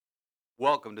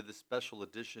Welcome to this special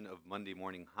edition of Monday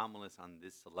Morning Homilus on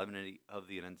this Solemnity of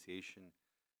the Annunciation.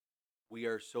 We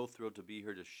are so thrilled to be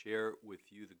here to share with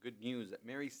you the good news that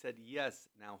Mary said yes.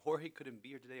 Now, Jorge couldn't be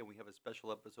here today, and we have a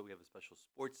special episode. We have a special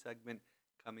sports segment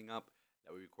coming up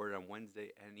that we recorded on Wednesday,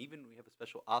 and even we have a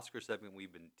special Oscar segment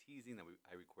we've been teasing that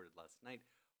I recorded last night.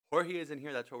 Jorge isn't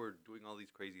here. That's why we're doing all these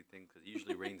crazy things, because he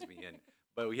usually reins me in.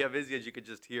 But we have Izzy, as you could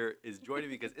just hear, is joining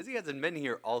me because Izzy hasn't been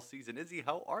here all season. Izzy,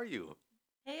 how are you?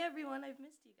 Hey everyone, I've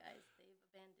missed you guys. They've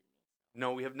abandoned me.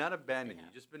 No, we have not abandoned you. Yeah.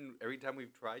 You've just been every time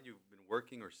we've tried, you've been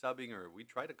working or subbing, or we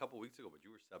tried a couple weeks ago, but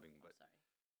you were subbing. I'm But sorry.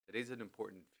 today's an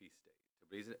important feast day.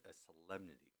 Today's a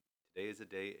solemnity. Today is a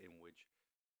day in which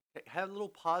have a little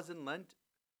pause in Lent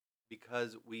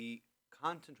because we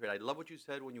concentrate. I love what you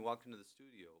said when you walked into the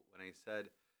studio when I said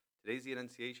today's the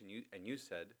Annunciation. You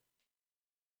said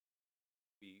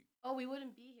we. Oh, we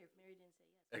wouldn't be here if Mary didn't say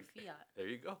yes. Or fiat. There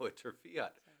you go. It's her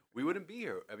fiat. Sorry. We wouldn't be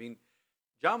here. I mean,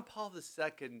 John Paul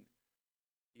II,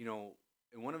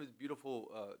 in one of his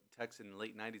beautiful texts in the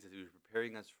late 90s as he was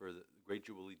preparing us for the Great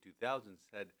Jubilee 2000,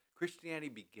 said Christianity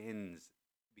begins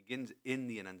in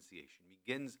the Annunciation,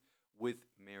 begins with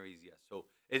Mary's yes. So,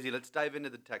 Izzy, let's dive into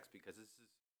the text because this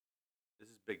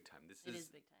is big time. It is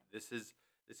big time. This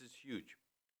is huge.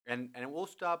 And we'll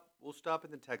stop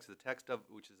in the text of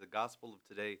which is the gospel of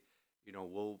today.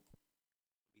 We'll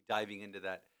be diving into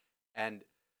that. And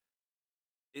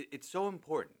it's so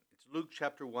important. It's Luke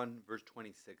chapter 1, verse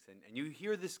 26. And you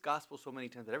hear this gospel so many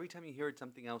times that every time you hear it,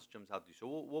 something else jumps out to you.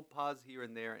 So we'll pause here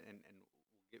and there, and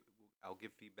I'll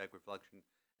give feedback, reflection,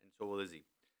 and so will Izzy.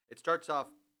 It starts off,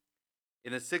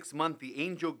 in the 6th month, the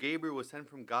angel Gabriel was sent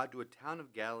from God to a town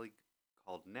of Galilee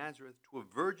called Nazareth, to a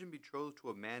virgin betrothed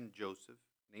to a man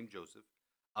named Joseph,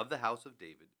 of the house of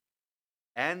David.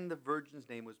 And the virgin's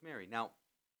name was Mary. Now,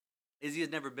 Izzy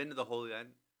has never been to the Holy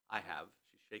Land. I have.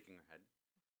 She's shaking her head.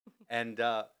 And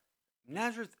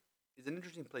Nazareth is an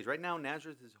interesting place. Right now,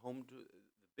 Nazareth is home to the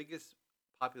biggest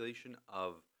population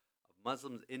of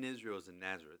Muslims in Israel is in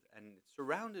Nazareth. And it's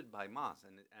surrounded by mosques.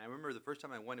 And I remember the first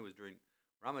time I went, it was during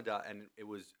Ramadan. And it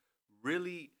was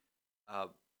really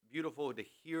beautiful to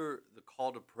hear the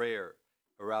call to prayer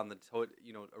around the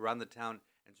town.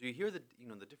 And so you hear the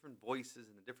different voices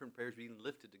and the different prayers being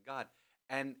lifted to God.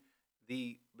 And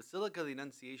the Basilica of the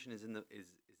Annunciation is in the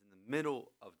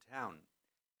middle of town.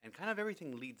 And kind of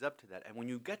everything leads up to that. And when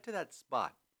you get to that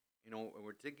spot, and we're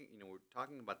we're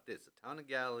talking about this, a town of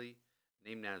Galilee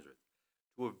named Nazareth,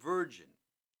 to a virgin.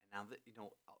 And now,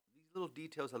 these little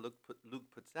details that Luke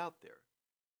puts out there,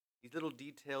 these little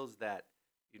details that,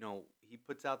 he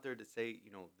puts out there to say,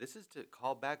 this is to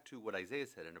call back to what Isaiah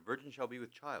said, and a virgin shall be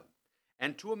with child.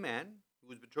 And to a man who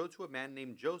was betrothed to a man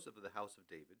named Joseph of the house of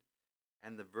David,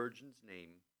 and the virgin's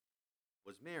name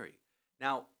was Mary.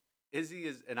 Now,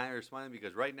 Izzy and I are smiling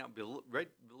because right now, right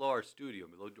below our studio,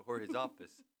 below Jorge's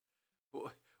office,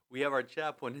 we have our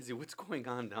chapel. And Izzy, what's going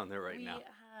on down there right now? We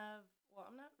have,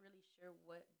 I'm not really sure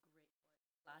what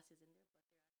class is in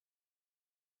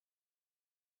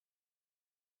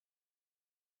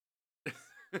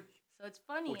there, so it's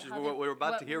funny. Which is what we're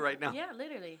about to hear right now. Yeah,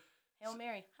 literally. Hail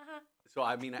Mary. So,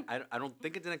 I mean, I don't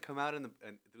think it's going to come out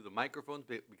through the microphones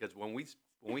because when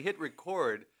we hit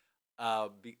record,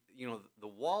 the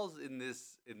walls in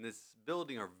this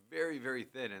building are very, very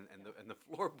thin, and the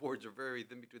floorboards are very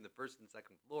thin between the first and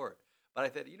second floor. But I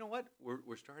thought, you know what?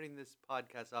 We're starting this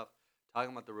podcast off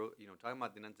talking about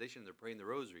the Annunciation. They're praying the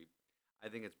Rosary. I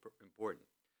think it's important.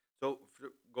 So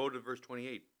go to verse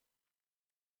 28.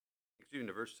 Excuse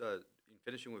me,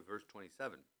 finishing with verse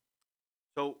 27.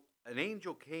 So an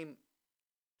angel came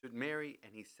to Mary,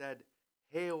 and he said,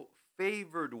 "Hail,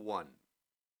 favored one,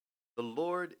 the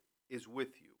Lord is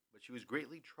with you." But she was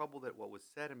greatly troubled at what was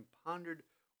said and pondered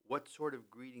what sort of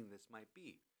greeting this might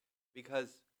be.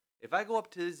 Because if I go up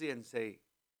to Izzy and say,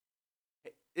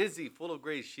 "Hey, Izzy, full of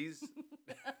grace," she's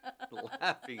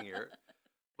laughing here.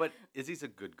 But Izzy's a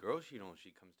good girl. She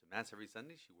comes to Mass every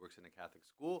Sunday. She works in a Catholic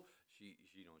school. She's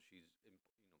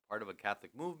part of a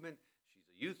Catholic movement. She's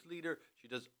a youth leader. She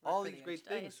does all these great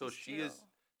things. So she does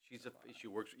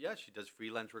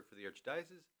freelance work for the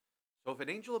Archdiocese. So if an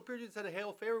angel appeared and said,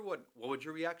 "Hail, favored one," what would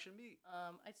your reaction be?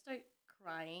 I'd start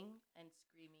crying and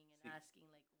screaming and asking,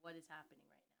 what is happening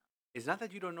right now? It's not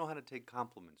that you don't know how to take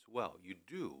compliments well. You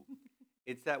do.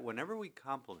 It's that whenever we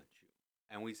compliment you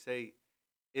and we say,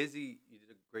 "Izzy, you did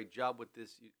a great job with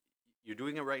this," you're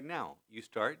doing it right now. You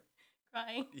start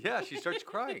Crying. Yeah, she starts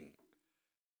crying.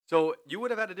 So you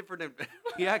would have had a different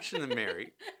reaction than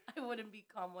Mary. I wouldn't be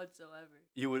calm whatsoever.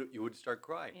 You would start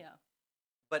crying. Yeah.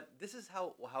 But this is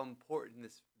how important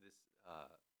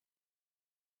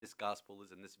this gospel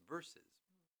is and this verse is.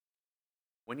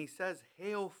 when he says,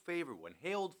 Hail favored one,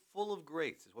 hailed full of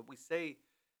grace, is what we say,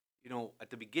 at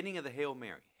the beginning of the Hail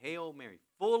Mary. Hail Mary,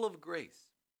 full of grace.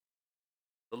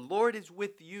 The Lord is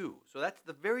with you. So that's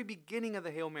the very beginning of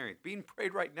the Hail Mary. It's being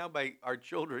prayed right now by our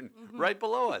children right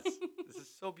below us. This is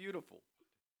so beautiful.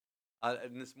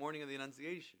 And this morning of the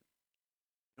Annunciation.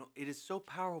 It is so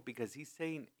powerful because he's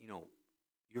saying,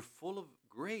 you're full of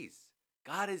grace.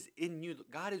 God is in you.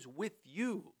 God is with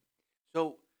you.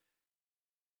 So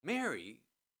Mary,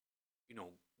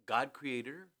 God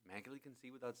created her, immaculately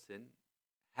conceived without sin,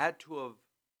 had to have,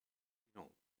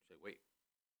 say, wait,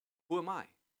 who am I?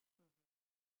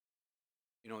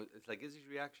 It's like Izzy's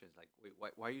reaction. It's like,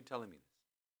 wait, why are you telling me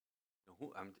this?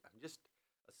 I'm just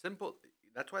a simple.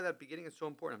 That's why that beginning is so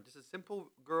important. I'm just a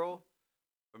simple girl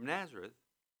from Nazareth.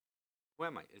 Who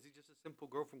am I? Is he just a simple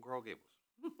girl from Coral Gables?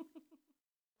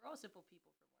 We're all simple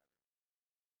people from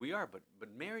wherever. We are, but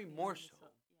Mary more so, Yeah.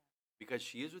 because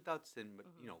she is without sin. But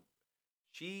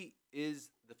she is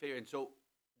the favorite. And so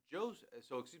Joseph.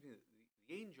 So excuse me,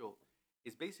 the angel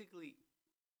is basically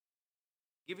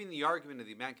giving the argument of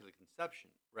the Immaculate Conception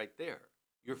right there.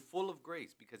 You're full of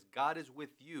grace because God is with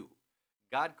you.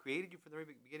 God created you from the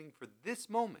very beginning for this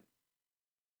moment.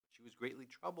 She was greatly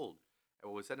troubled at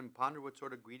what was said and pondered what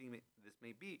sort of greeting this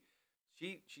may be.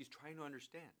 She's trying to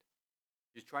understand.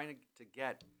 She's trying to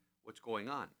get what's going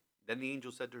on. Then the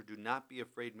angel said to her, Do not be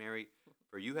afraid, Mary,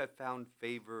 for you have found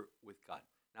favor with God.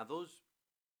 Now those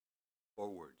 4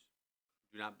 words,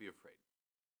 do not be afraid.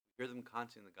 We hear them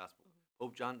constantly in the gospel.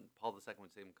 Pope John Paul II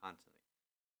would say them constantly.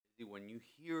 See, when you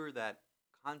hear that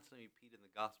constantly repeated in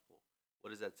the gospel, what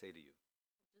does that say to you?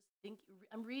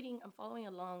 I'm following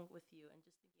along with you and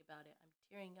just thinking about it. I'm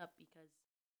tearing up because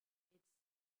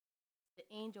it's the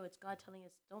angel, it's God telling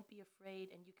us, don't be afraid,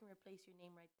 and you can replace your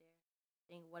name right there,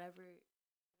 saying whatever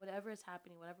is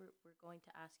happening, whatever we're going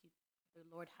to ask you, the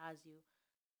Lord has you.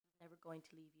 He's never going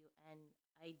to leave you. And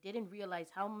I didn't realize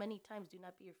how many times "do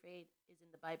not be afraid" is in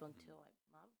the Bible until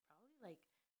probably like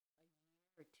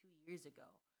a year or 2 years ago.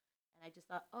 And I just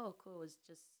thought, oh, cool, it was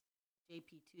just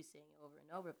JP2 saying it over and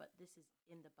over, but this is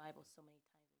in the Bible so many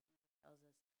times. It tells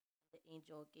us the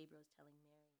angel Gabriel is telling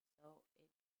Mary. So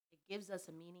it gives us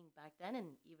a meaning back then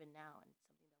and even now, and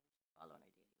something that we should follow in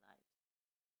our daily lives.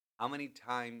 How many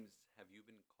times have you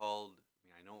been called? I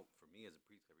mean, I know for me as a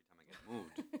priest, every time I get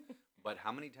moved, but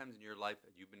how many times in your life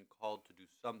have you been called to do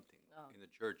something in the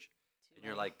church, and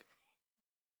you're like,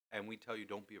 and we tell you,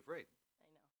 don't be afraid? I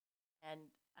know. And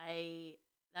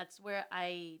that's where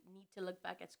I need to look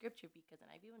back at scripture, because,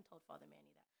 and I've even told Father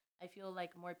Manny that I feel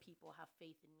like more people have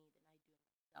faith in me than I do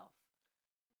in myself.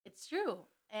 It's true.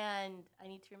 And I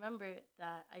need to remember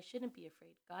that I shouldn't be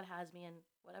afraid. God has me, and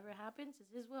whatever happens is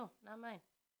his will, not mine.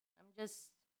 We're just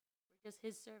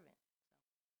his servant.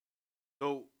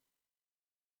 So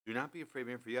do not be afraid,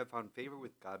 Mary, for you have found favor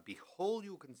with God. Behold,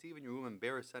 you will conceive in your womb and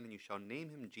bear a son, and you shall name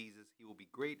him Jesus. He will be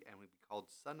great and will be called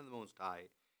Son of the Most High.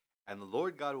 And the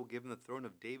Lord God will give him the throne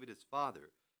of David his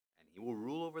father, and he will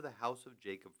rule over the house of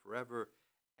Jacob forever,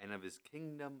 and of his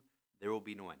kingdom there will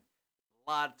be no end.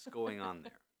 Lots going on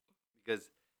there. Because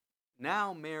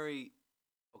now Mary,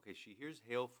 okay, she hears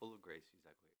hail full of grace. She's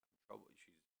like, wait, I'm troubled.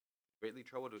 She's greatly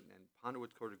troubled and ponder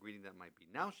what sort of greeting that might be.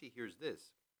 Now she hears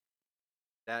this,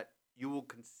 that you will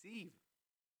conceive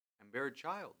and bear a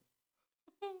child.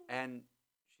 And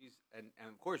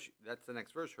of course, that's the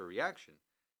next verse, her reaction.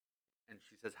 And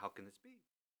she says, how can this be?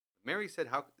 Mary said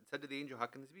to the angel, how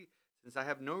can this be? Since I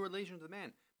have no relation with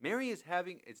man. Mary is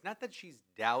it's not that she's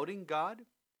doubting God,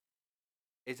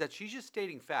 it's that she's just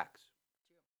stating facts.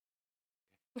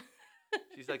 True.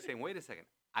 She's like saying, wait a second,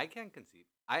 I can't conceive.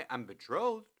 I'm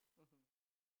betrothed,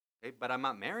 okay, but I'm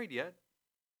not married yet.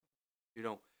 I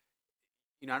don't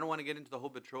want to get into the whole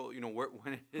betrothal,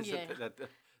 when it is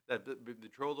that the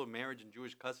betrothal of marriage and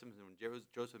Jewish customs, and when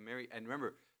Joseph and Mary, and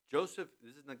remember, Joseph,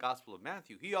 this is in the Gospel of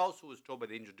Matthew, he also was told by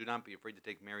the angel, do not be afraid to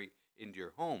take Mary into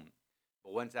your home.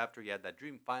 But once after he had that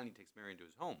dream, finally takes Mary into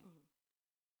his home,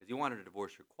 because he wanted to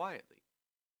divorce her quietly.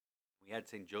 We had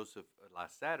St. Joseph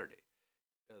last Saturday,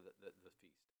 the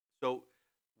feast. So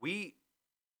we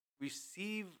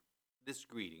receive this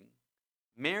greeting.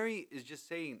 Mary is just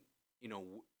saying,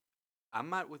 I'm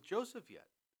not with Joseph yet.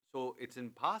 So it's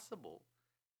impossible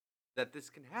that this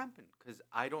can happen because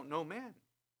I don't know man.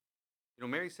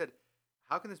 Mary said,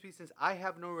 how can this be since I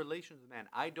have no relations with man?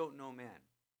 I don't know man.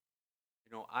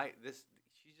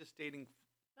 She's just stating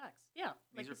facts. Yeah,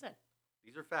 like you said.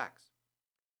 These are facts.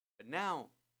 But now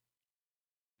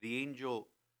the angel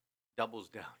doubles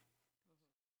down.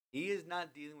 He is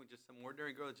not dealing with just some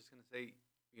ordinary girl that's just going to say,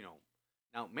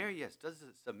 Now Mary, yes, does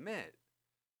submit,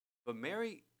 but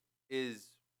Mary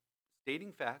is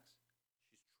stating facts.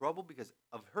 She's troubled because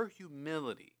of her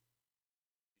humility.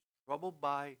 Troubled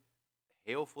by the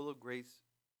Hail Full of Grace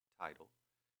title.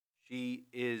 She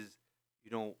is,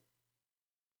 you know,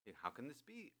 how can this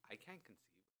be? I can't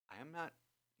conceive. I am not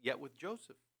yet with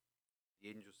Joseph. The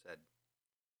angel said,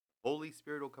 Holy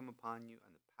Spirit will come upon you,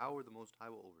 and the power of the Most High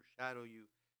will overshadow you.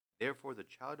 Therefore, the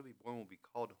child to be born will be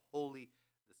called Holy,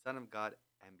 the Son of God.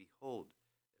 And behold,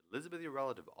 Elizabeth, your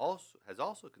relative, has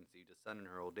also conceived a son in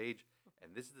her old age,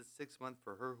 and this is the 6th month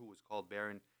for her who was called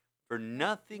barren. For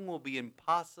nothing will be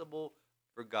impossible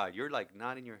for God. You're like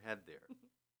nodding your head there.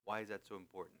 Why is that so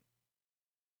important?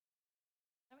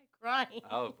 I'm crying.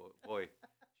 Oh boy,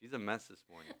 she's a mess this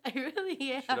morning. I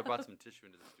really am. Should have brought some tissue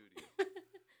into the studio.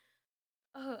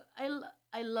 Oh,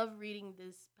 I love reading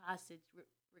this passage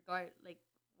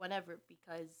whenever,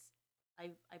 because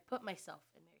I put myself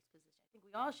in Mary's position. I think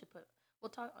we all should put. We'll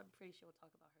talk. I'm pretty sure we'll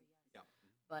talk about her. Yes. Yeah.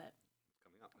 But It's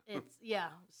coming up. it's yeah.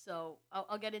 So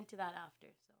I'll get into that after.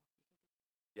 So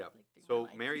Yeah. through my So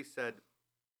mind. Mary said,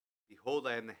 Behold,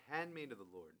 I am the handmaid of the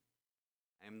Lord.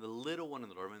 I am the little one of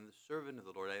the Lord. I am the servant of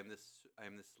the Lord. I am the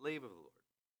slave of the Lord.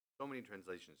 So many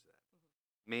translations to that.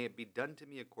 May it be done to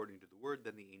me according to the word.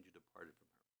 Then the angel departed from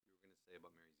her. You were going to say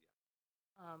about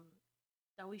Mary's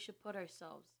That we should put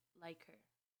ourselves like her.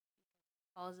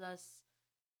 It calls us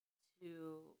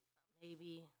to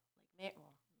maybe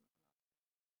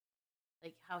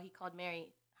like how he called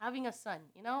Mary having a son,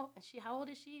 and how old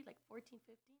is she? Like 14,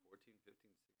 15? 14,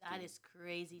 15, 16. That is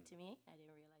crazy to me. I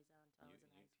didn't realize that until I was in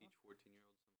high You school. teach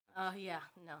 14-year-olds Oh sometimes? yeah,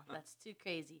 no, that's too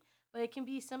crazy. But it can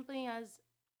be something as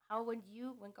how when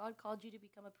God called you to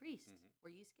become a priest, were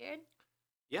you scared?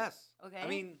 Yes. Okay. I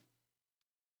mean,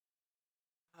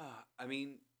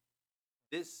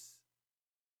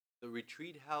 the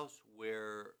retreat house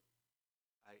where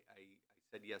I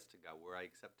said yes to God, where I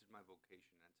accepted my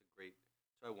vocation.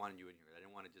 So I wanted you in here. I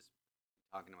didn't want to just be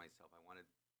talking to myself. I wanted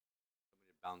somebody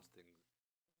to bounce things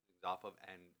off of,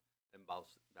 and then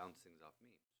bounce things off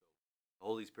me. So the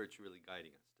Holy Spirit's really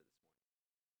guiding us to this morning.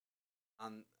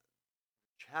 On the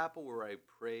chapel where I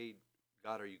prayed,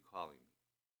 God, are you calling me?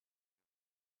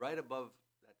 Right above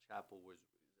that chapel was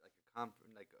like a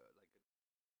conference, like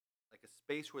a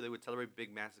space where they would celebrate big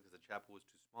masses because the chapel was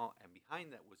too small, and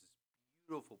behind that was this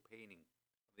beautiful painting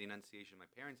of the Annunciation. My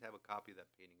parents have a copy of that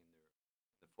painting in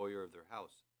the foyer of their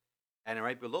house, and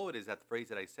right below it is that phrase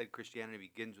that I said: Christianity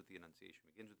begins with the Annunciation,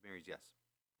 begins with Mary's yes,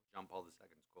 John Paul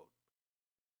II's quote.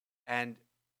 And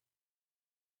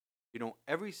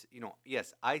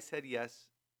yes, I said yes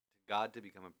to God to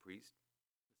become a priest.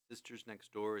 The sisters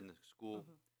next door in the school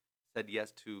said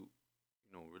yes to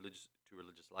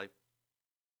religious life.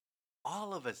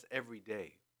 All of us every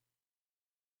day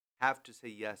have to say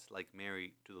yes like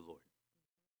Mary to the Lord.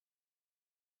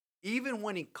 Even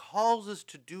when he calls us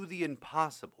to do the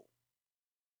impossible,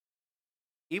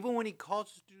 even when he calls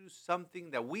us to do something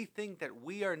that we think that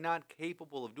we are not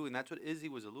capable of doing. That's what Izzy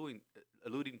was alluding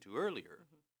to earlier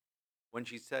when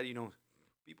she said,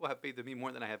 people have faith in me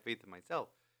more than I have faith in myself.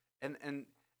 And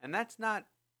that's not,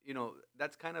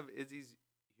 that's kind of Izzy's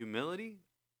humility,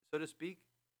 so to speak.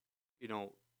 We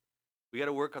got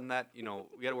to work on that. We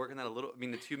got to work on that a little. I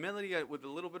mean, it's humility with a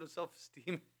little bit of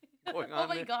self-esteem going on. Oh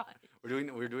my there. God.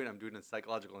 I'm doing a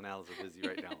psychological analysis of Izzy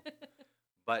right now.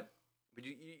 But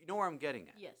you know where I'm getting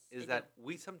at? Yes. Is I that do.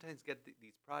 we sometimes get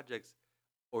these projects,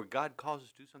 or God calls us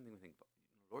to do something, we think,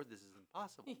 Lord, this is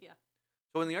impossible. Yeah.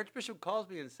 So when the Archbishop calls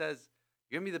me and says,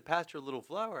 "You're gonna be the pastor of Little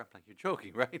Flower," I'm like, "You're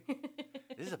joking, right?"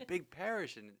 This is a big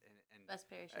parish, and Best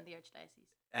parish in the archdiocese.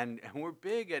 and we're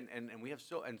big, and we have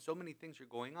so many things are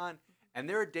going on, and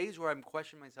there are days where I'm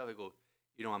questioning myself. I go,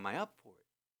 am I up for it?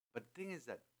 But the thing is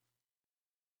that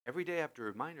every day I have to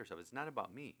remind ourselves it's not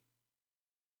about me.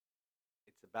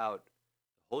 It's about the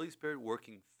Holy Spirit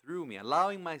working through me,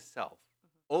 allowing myself,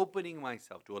 opening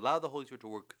myself to allow the Holy Spirit to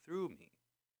work through me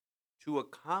to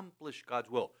accomplish God's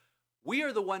will. We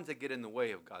are the ones that get in the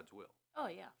way of God's will. Oh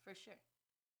yeah, for sure.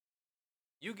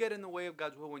 You get in the way of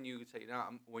God's will when you say,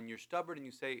 no, when you're stubborn and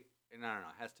you say, no,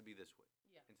 it has to be this way.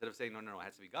 Yeah. Instead of saying, no, it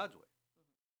has to be God's way.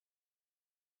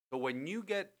 So when you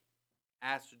get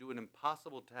asked to do an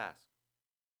impossible task,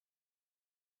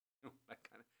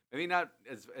 maybe not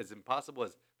as impossible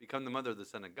as become the mother of the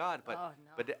Son of God, but Oh,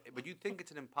 no. but you think it's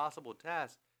an impossible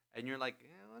task, and you're like,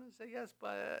 I want to say yes,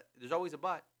 but there's always a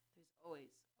but. There's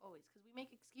always, because we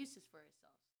make excuses for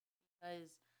ourselves. Because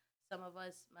some of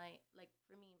us might, like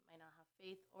for me, might not have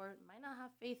faith or might not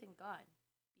have faith in God.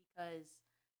 Because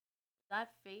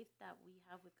that faith that we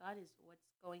have with God is what's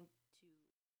going to,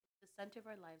 it's the center of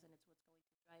our lives, and it's what's going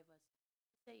to drive us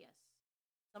to say yes.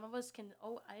 Some of us can,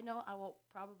 I know I will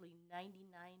probably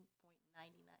 99.99.9%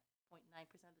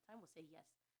 of the time will say yes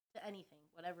to anything,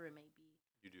 whatever it may be.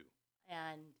 You do.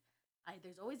 And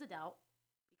there's always a doubt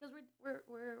because we're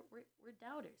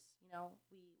doubters. We don't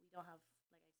have,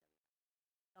 like I said,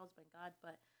 ourselves but God.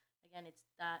 But again, it's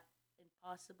that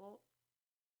impossible.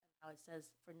 And how it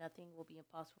says, "For nothing will be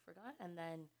impossible for God." And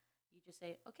then you just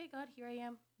say, "Okay, God, here I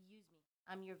am. Use me.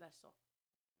 I'm your vessel.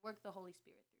 Work the Holy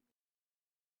Spirit through me."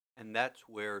 And that's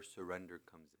where surrender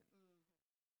comes in. Mm.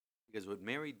 Because what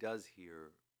Mary does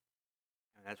here,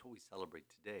 and that's what we celebrate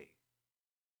today.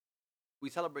 We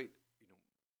celebrate,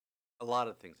 a lot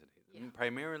of things today. I Yeah. mean,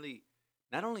 primarily,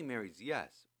 not only Mary's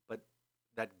yes, but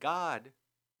that God,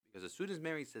 because as soon as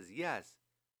Mary says yes,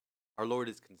 our Lord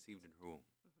is conceived in her womb.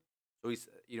 So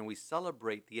we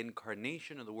celebrate the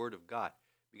incarnation of the Word of God.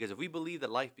 Because if we believe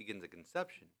that life begins at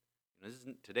conception,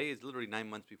 today is literally 9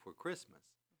 months before Christmas.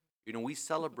 We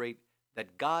celebrate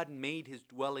that God made His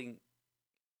dwelling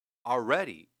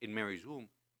already in Mary's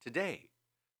womb today.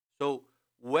 So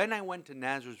when I went to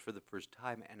Nazareth for the first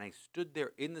time and I stood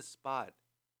there in the spot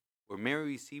where Mary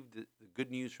received the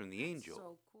good news from the angel,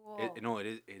 So cool.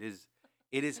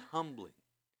 it is humbling.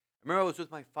 I remember I was with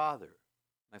my father.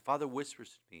 My father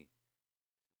whispers to me,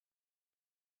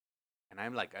 and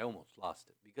I'm like, I almost lost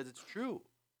it because it's true.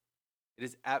 It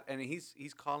is, and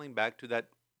he's calling back to that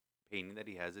painting that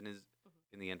he has in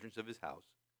the entrance of his house,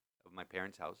 of my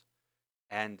parents' house,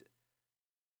 and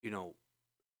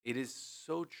it is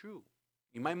so true.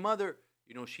 My mother,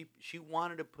 she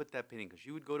wanted to put that painting because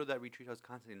she would go to that retreat house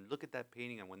constantly and look at that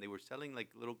painting, and when they were selling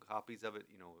like little copies of it,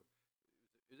 it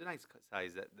was a nice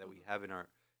size that we have in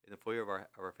the foyer of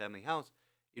our family house.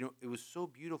 It was so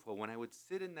beautiful when I would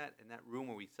sit in that room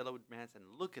where we celebrate mass and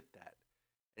look at that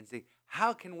and say,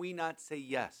 how can we not say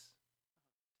yes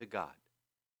to God?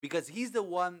 Because He's the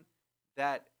one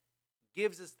that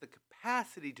gives us the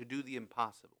capacity to do the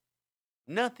impossible.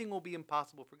 Nothing will be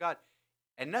impossible for God,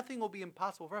 and nothing will be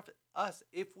impossible for us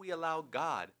if we allow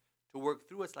God to work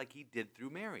through us like He did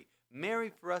through Mary. Mary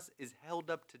for us is held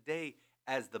up today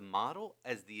as the model,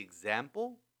 as the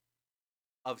example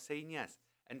of saying yes.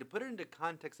 And to put it into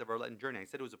context of our Lenten journey, I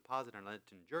said it was a pause in our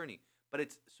Lenten journey, but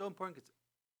it's so important because,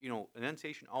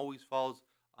 Annunciation always falls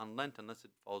on Lent unless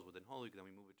it falls within Holy, because then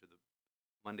we move it to the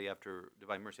Monday after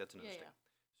Divine Mercy. That's another thing.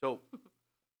 So,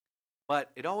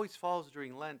 but it always falls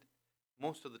during Lent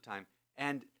most of the time.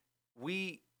 And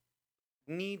we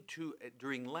need to,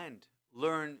 during Lent,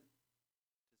 learn to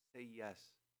say yes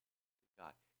to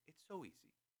God. It's so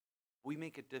easy. We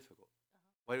make it difficult.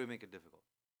 Why do we make it difficult?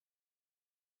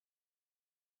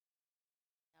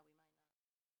 Now we might not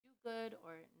do good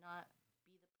or not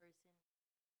be the person.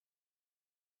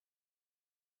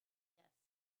 Yes.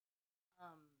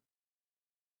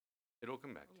 It'll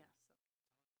come back to Yeah. you.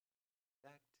 So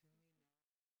Back to me now.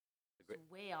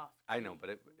 it's way off. I know,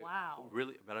 but wow.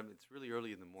 really, but it's really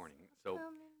early in the morning. So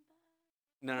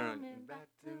no, coming back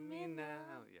to me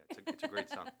now. Yeah, it's a great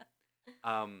song.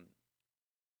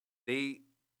 The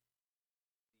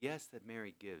yes that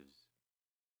Mary gives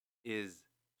is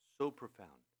so profound.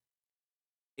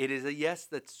 It is a yes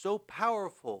that's so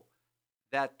powerful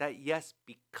that yes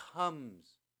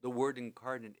becomes the Word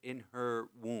incarnate in her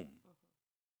womb.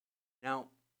 Now,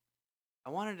 I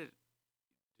wanted to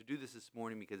do this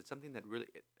morning because it's something that really,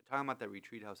 talking about that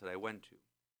retreat house that I went to,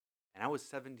 and I was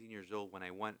 17 years old when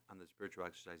I went on the spiritual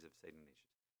exercise of St. Ignatius.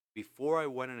 Before I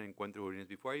went on Encuentro Juvenil,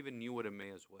 before I even knew what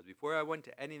Emmaus was, before I went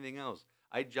to anything else,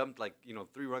 I jumped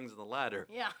 3 rungs on the ladder.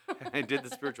 Yeah. And I did the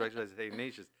spiritual exercise of St.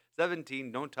 Ignatius.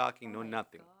 17, no talking, no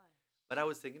nothing. Gosh. But I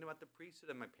was thinking about the priesthood,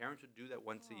 and my parents would do that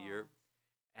once a year.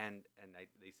 And and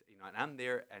I'm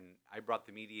there, and I brought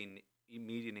the median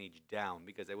age down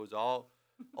because it was all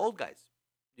old guys,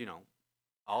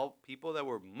 all people that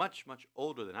were much, much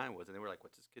older than I was, and they were like,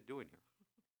 "What's this kid doing here?"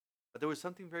 But there was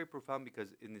something very profound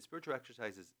because in the spiritual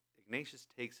exercises, Ignatius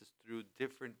takes us through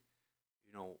different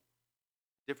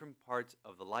parts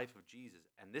of the life of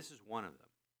Jesus, and this is one of them.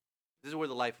 This is where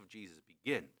the life of Jesus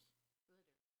begins,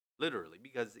 literally,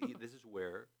 because this is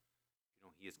where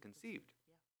He is conceived.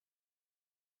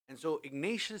 And so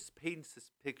Ignatius paints this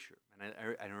picture, and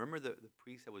I remember the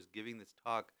priest that was giving this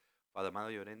talk, Father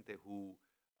Armando Llorente, who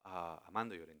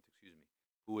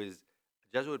is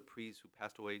a Jesuit priest who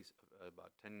passed away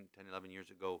about 10, 11 years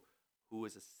ago, who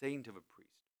was a saint of a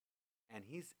priest. And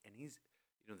he's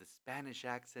the Spanish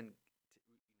accent,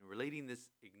 relating this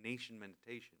Ignatian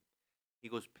meditation. He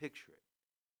goes, picture it.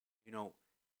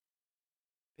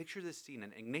 Picture this scene.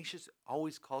 And Ignatius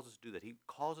always calls us to do that. He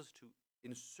calls us to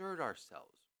insert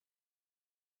ourselves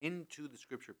into the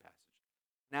scripture passage.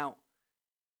 Now,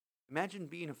 imagine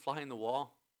being a fly in the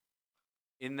wall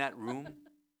in that room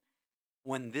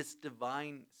when this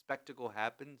divine spectacle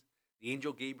happens, the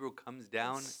angel Gabriel comes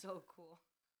down, It's so cool.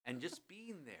 and just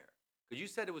being there. Because you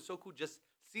said it was so cool just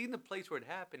seeing the place where it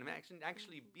happened and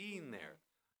actually being there.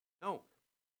 No,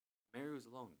 Mary was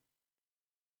alone.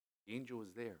 The angel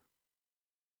was there.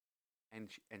 And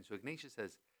so Ignatius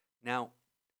says, now,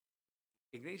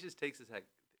 Ignatius takes us at,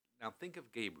 now think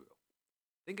of Gabriel.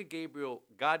 Think of Gabriel,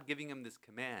 God giving him this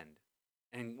command,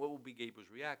 and what will be Gabriel's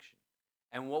reaction?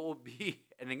 And what will be,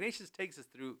 and Ignatius takes us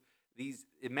through these,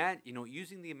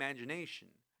 using the imagination.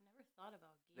 I never thought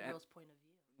about Gabriel's point of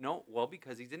view. No, well,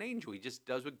 because he's an angel. He just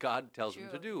does what God tells him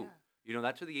to do. Yeah.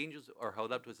 That's why the angels are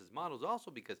held up to us as models also,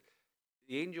 because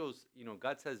the angels,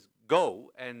 God says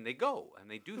go, and they go, and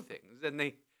they do things.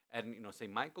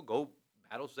 Saint Michael, go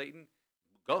battle Satan.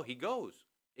 Go, he goes.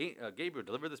 Gabriel,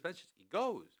 deliver this message. He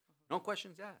goes. No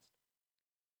questions asked.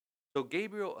 So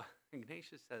Gabriel,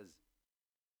 Ignatius says,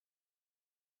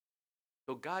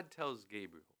 so God tells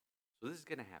Gabriel, so this is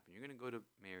going to happen. You're going to go to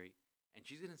Mary, and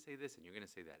she's going to say this, and you're going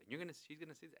to say that, and she's going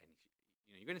to say that,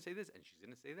 and you're going to say this, and she's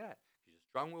going to say that. She's a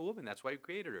strong-willed woman. That's why we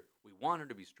created her. We want her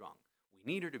to be strong. We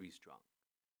need her to be strong.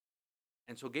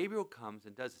 And so Gabriel comes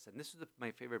and does this, and this is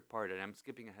my favorite part, and I'm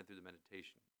skipping ahead through the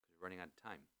meditation because we're running out of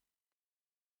time.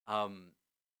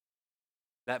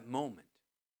 That moment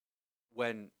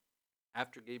when,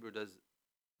 after Gabriel does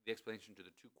the explanation to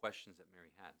the two questions that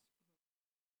Mary has,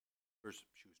 first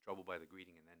she was troubled by the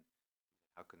greeting, and then,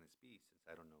 how can this be since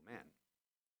I don't know man?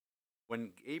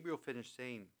 When Gabriel finished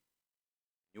saying,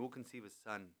 you will conceive a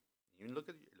son, you look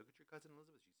at your cousin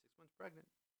Elizabeth, she's 6 months pregnant.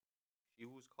 She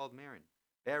who was called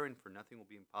barren, for nothing will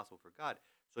be impossible for God.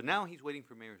 So now he's waiting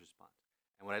for Mary's response.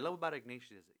 And what I love about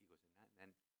Ignatius is that he goes, and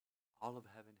then all of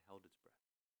heaven held its breath.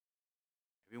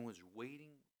 Everyone was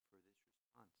waiting for this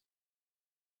response.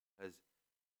 Because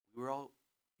we were all,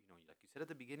 like you said at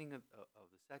the beginning of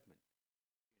the segment,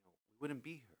 we wouldn't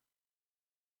be here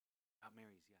without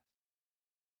Mary's yes.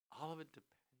 All of it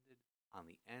depended on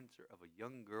the answer of a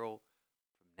young girl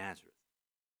from Nazareth.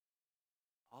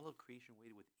 All of creation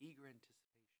waited with eager anticipation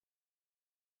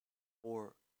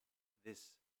for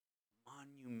this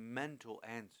monumental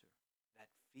answer, that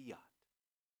fiat.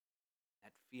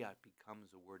 That fiat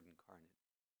becomes a word incarnate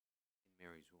in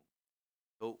Mary's womb.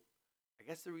 So I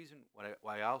guess the reason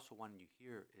why I also wanted you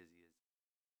here is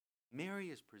Mary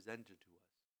is presented to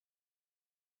us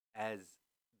as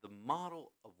the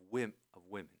model of women,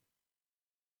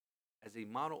 as a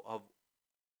model of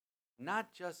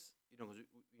not just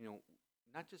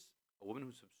not just a woman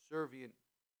who's subservient to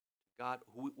God,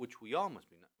 which we all must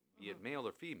be it male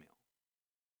or female,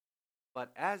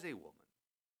 but as a woman,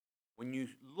 when you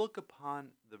look upon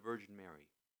the Virgin Mary,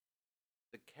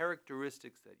 the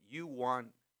characteristics that you want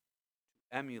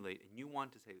to emulate and you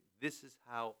want to say, this is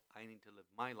how I need to live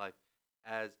my life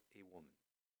as a woman.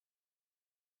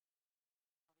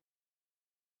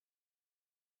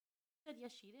 She said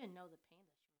yes, she didn't know the pain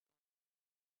that she was going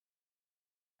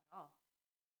through at all.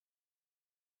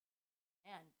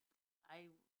 And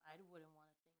I wouldn't want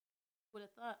to think, would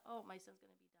have thought, oh, my son's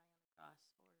going to be dying on the cross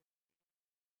or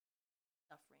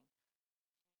suffering.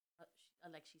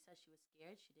 Like she said, she was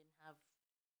scared. She didn't have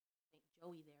St.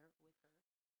 Joey there with her.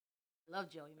 Love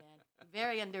Joey, man.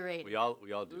 Very underrated. We all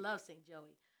do. Love St.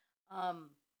 Joey.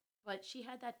 But she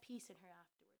had that peace in her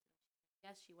afterwards.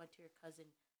 Yes, she went to her cousin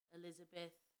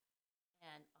Elizabeth,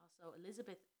 and also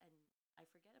Elizabeth, and I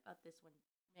forget about this when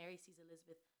Mary sees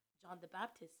Elizabeth, John the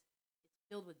Baptist is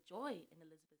filled with joy in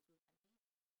Elizabeth's womb.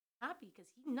 And he's happy because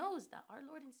he knows that our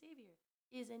Lord and Savior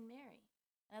is in Mary.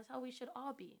 And that's how we should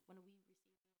all be when we receive the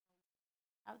Holy Spirit.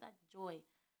 Have that joy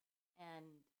and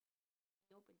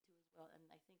be open to as well. And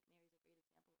I think Mary's a great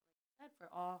example, like I said, for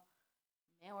all,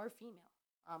 male or female.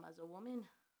 As a woman,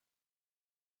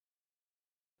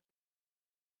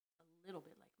 a little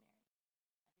bit like Mary.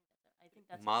 I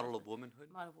think that's model of womanhood.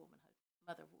 Model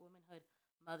of womanhood,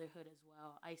 motherhood as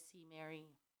well. I see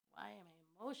Mary. Why am I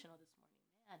emotional this morning,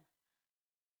 man?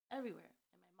 Everywhere,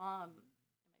 and my mom, and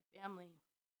my family.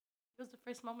 It was the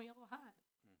first mom we all had.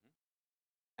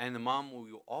 And the mom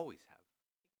we will always have,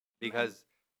 because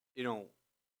we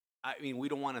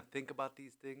don't want to think about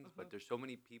these things, but there's so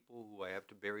many people who I have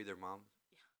to bury their moms.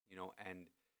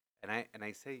 And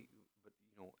I say, but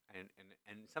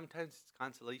and sometimes it's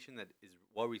consolation that is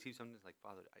well received. Sometimes like,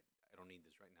 Father, I don't need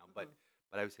this right now, but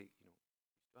I would say, you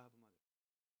still have a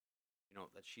mother.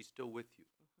 That she's still with you.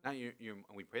 Now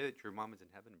and we pray that your mom is in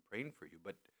heaven and praying for you,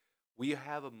 but we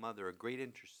have a mother, a great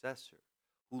intercessor,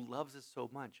 who loves us so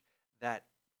much that,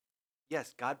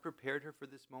 yes, God prepared her for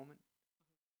this moment.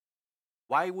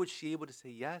 Why was she able to say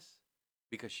yes?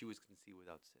 Because she was conceived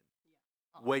without sin.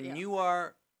 Yeah. When you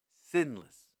are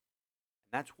sinless,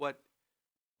 and that's what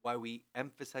why we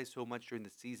emphasize so much during the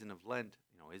season of Lent.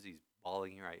 Izzy's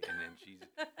bawling here, and then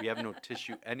we have no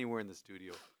tissue anywhere in the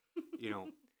studio. You know,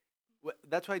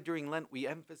 that's why during Lent we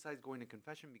emphasize going to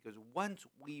confession, because once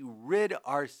we rid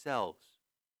ourselves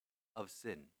of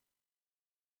sin,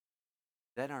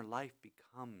 then our life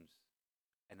becomes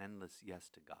an endless yes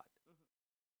to God.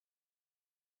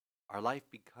 Our life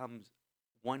becomes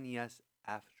one yes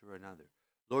after another.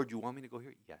 Lord, you want me to go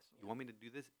here? Yes. You want me to do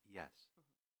this? Yes.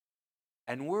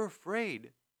 And we're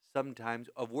afraid sometimes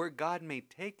of where God may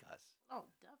take us. Oh,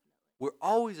 definitely. We're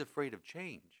always afraid of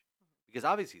change. Because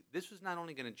obviously, this was not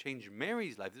only going to change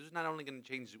Mary's life, this was not only going to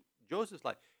change Joseph's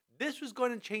life, this was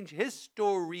going to change his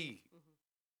story.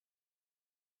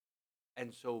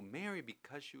 And so Mary,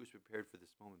 because she was prepared for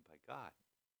this moment by God,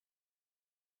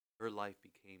 her life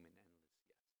became an endless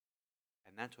yes.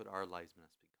 And that's what our lives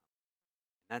must become.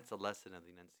 And that's the lesson of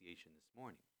the Annunciation this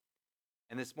morning.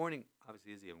 And this morning,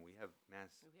 obviously, Izzy, and we have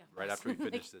Mass right after we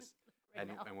finish this. Right and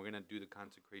now. we're going to do the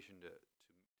consecration to the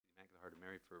Immaculate Heart of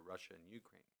Mary for Russia and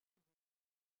Ukraine.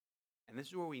 And this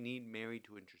is where we need Mary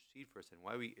to intercede for us, and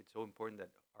why it's so important that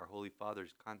our Holy Father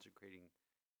is consecrating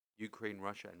Ukraine,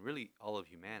 Russia, and really all of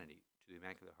humanity to the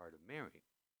Immaculate Heart of Mary.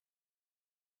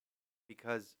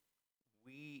 Because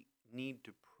we need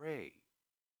to pray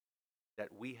that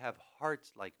we have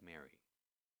hearts like Mary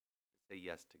to say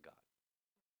yes to God.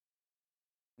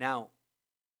 Now,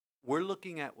 we're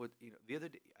looking at the other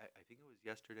day, I think it was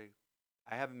yesterday.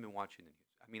 I haven't been watching the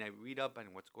news. I mean, I read up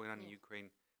on what's going on in Ukraine,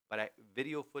 but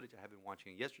video footage, I have been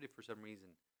watching it. Yesterday, for some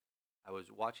reason, I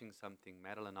was watching something.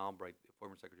 Madeleine Albright, the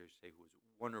former Secretary of State, who was a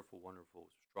wonderful, wonderful,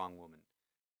 strong woman.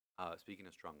 Speaking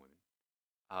of strong women,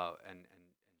 and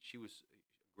she was a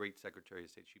great Secretary of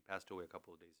State. She passed away a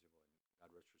couple of days ago, and God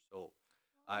rest her soul.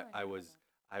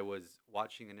 I was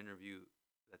watching an interview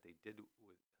that they did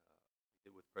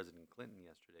with President Clinton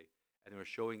yesterday, and they were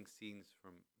showing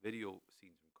video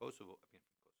scenes from Kosovo.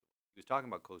 He was talking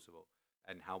about Kosovo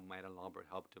and how Madeleine Albright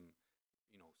helped him,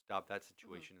 stop that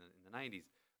situation in the 90s.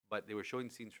 But they were showing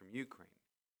scenes from Ukraine,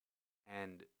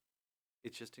 and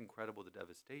it's just incredible, the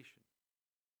devastation.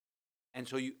 And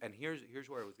so here's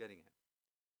where I was getting at.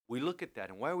 We look at that,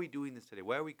 and why are we doing this today?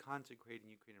 Why are we consecrating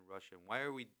Ukraine and Russia? And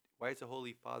why is the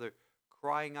Holy Father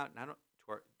crying out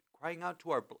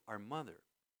to our mother?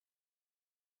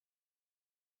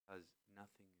 Because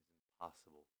nothing is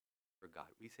impossible for God.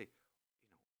 We say,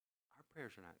 our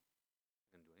prayers are not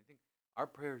going to do anything. Our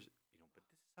prayers, but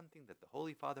this is something that the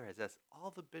Holy Father has asked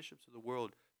all the bishops of the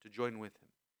world to join with him.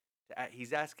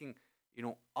 He's asking,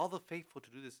 all the faithful to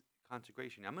do this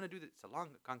consecration. I'm going to do this. It's a long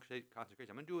consecration.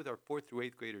 I'm going to do it with our 5th through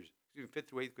 8th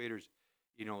graders,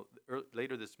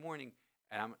 later this morning.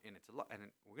 And it's a lot.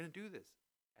 And we're going to do this.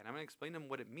 And I'm going to explain to them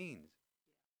what it means.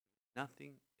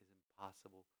 Nothing is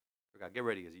impossible for God. Get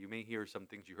ready, as you may hear some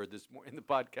things you heard this morning in the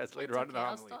podcast later on in the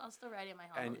homily. I'll still write in my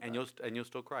homily. And you'll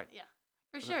still cry. Yeah,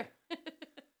 for sure.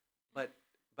 But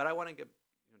I want to get,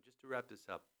 just to wrap this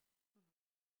up,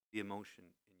 the emotion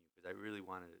in you, because I really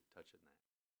wanted to touch on that.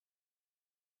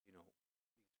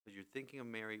 Because you're thinking of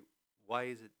Mary, why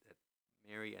is it that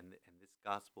Mary and this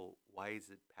gospel, why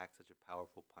is it packed such a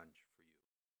powerful punch for you?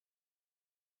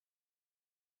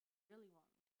 Really want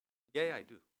me to. Yeah, I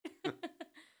do.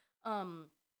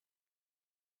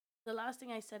 The last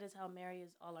thing I said is how Mary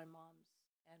is all our moms,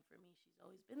 and for me, she's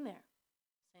always been there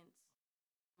since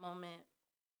the moment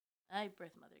my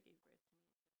birth mother gave birth to me,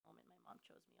 the moment my mom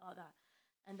chose me, all that,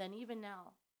 and then even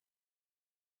now.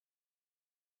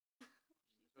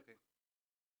 Okay.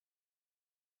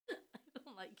 I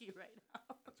don't like you right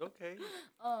now. It's okay.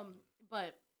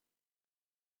 But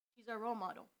she's our role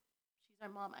model. She's our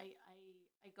mom. I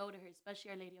go to her,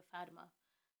 especially Our Lady of Fatima,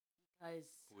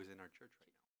 because Who is in our church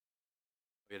right now?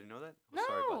 You didn't know that? Oh, no.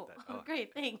 Sorry about that. Oh,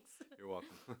 great, thanks. You're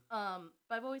welcome.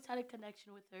 But I've always had a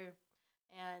connection with her,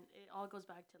 and it all goes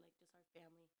back to just our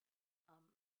family.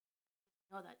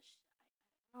 Know that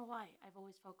I don't know why I've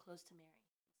always felt close to Mary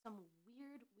in some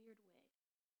weird way.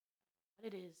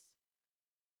 What it is.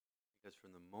 Because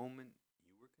from the moment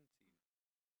you were conceived,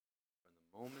 from the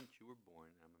moment you were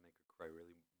born, and I'm going to make her cry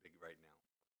really big right now,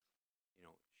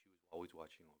 she was always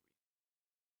watching over you.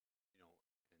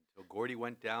 Until Gordy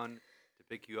went down to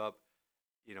pick you up,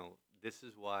 this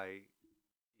is why,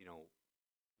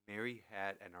 Mary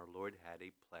had and our Lord had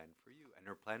a plan for you. And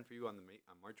her plan for you on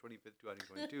March 25th,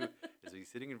 2022 is he's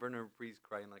sitting in front of a priest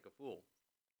crying like a fool.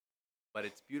 But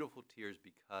it's beautiful tears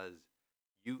because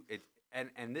listen,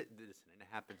 it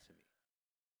happens to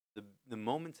me. The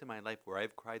moments in my life where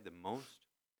I've cried the most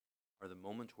are the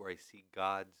moments where I see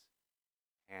God's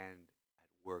hand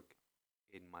at work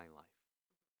in my life.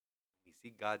 We see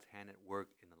God's hand at work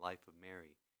in the life of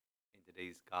Mary, in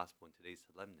today's gospel and today's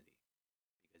solemnity,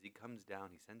 because he comes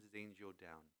down, he sends his angel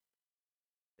down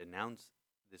to announce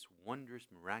this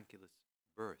wondrous, miraculous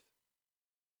birth.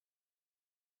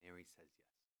 Mary says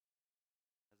yes.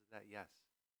 Because of that yes,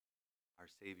 our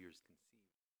Savior is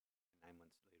conceived, and 9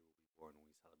 months later will be born when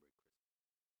we celebrate Christmas.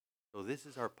 So this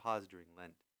is our pause during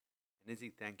Lent. And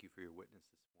Izzy, thank you for your witness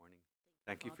this morning.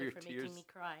 Thank you for Father, your for tears. making me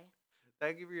cry.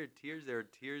 Thank you for your tears. There are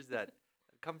tears that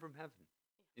come from heaven.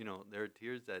 You know, there are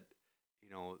tears that,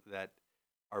 that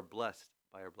are blessed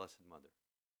by our Blessed Mother.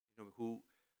 Who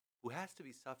has to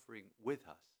be suffering with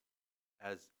us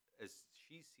as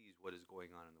she sees what is going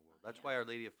on in the world. That's why Our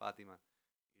Lady of Fatima,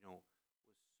 was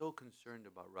so concerned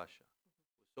about Russia,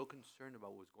 was so concerned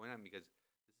about what was going on, because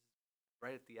this is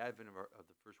right at the advent of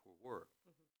the First World War.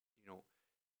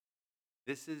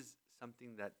 This is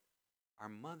something that our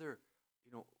mother,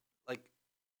 like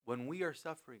when we are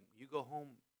suffering, you go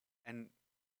home, and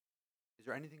is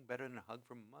there anything better than a hug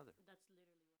from a mother? That's literally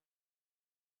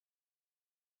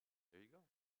There you go.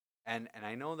 And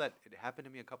I know that it happened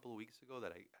to me a couple of weeks ago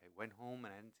that I went home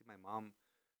and I didn't see my mom,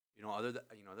 other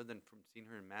than from seeing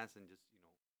her in mass, and just,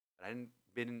 that I hadn't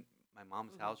been in my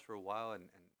mom's house for a while, and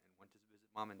went to visit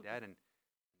mom and dad, and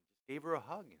just gave her a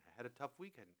hug. And I had a tough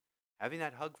weekend. Having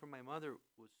that hug from my mother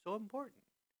was so important,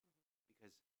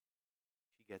 because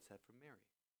she gets that from Mary.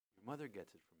 Your mother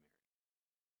gets it from Mary.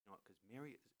 Because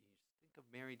Mary is, you just think of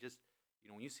Mary, just,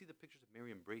 when you see the pictures of Mary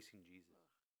embracing Jesus,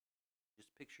 just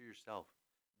picture yourself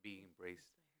being embraced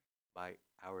by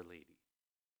Our Lady,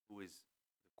 who is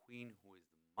the queen, who is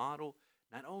the model,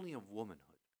 not only of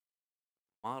womanhood,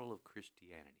 model of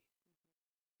Christianity.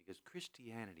 Because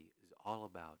Christianity is all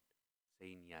about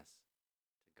saying yes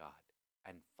to God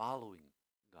and following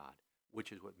God,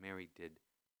 which is what Mary did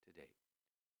today.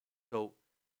 So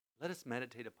let us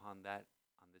meditate upon that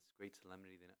on this great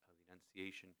solemnity of the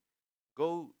Annunciation.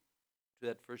 Go to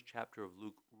that first chapter of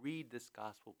Luke, read this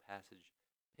gospel passage,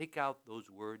 pick out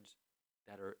those words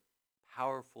that are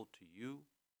powerful to you.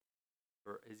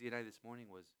 For Izzy and I this morning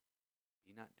was,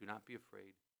 do not be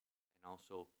afraid, and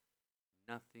also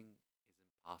nothing is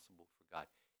impossible for God.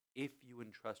 If you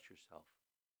entrust yourself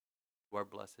to our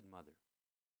Blessed Mother,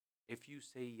 if you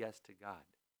say yes to God,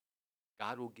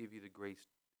 God will give you the grace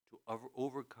to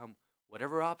overcome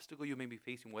whatever obstacle you may be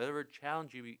facing, whatever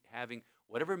challenge you may be having,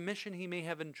 whatever mission He may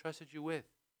have entrusted you with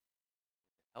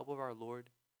the help of our Lord,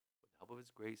 with the help of His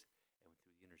grace, and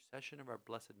through the intercession of our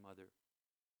Blessed Mother,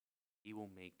 He will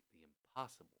make the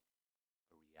impossible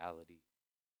a reality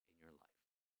in your life.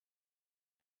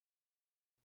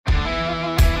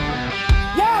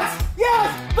 Yes!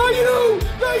 Yes! The you!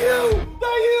 The you!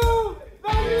 The you!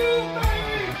 The you,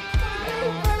 baby! The you,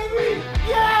 baby!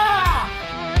 Yeah!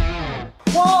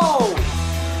 Whoa!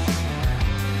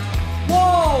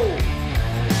 Whoa!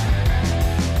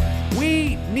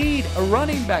 We need a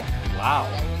running back. Wow.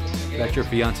 That's your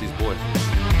fiance's boy.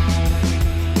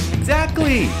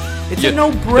 Exactly. It's a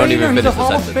Don't no-brainer. even He's a finish the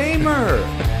Hall of sentence. Famer.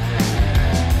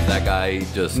 That guy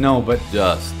just No, but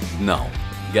no.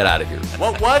 Get out of here.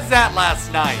 what was that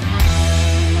last night?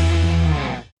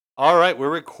 All right, we're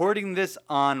recording this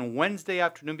on Wednesday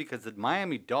afternoon because the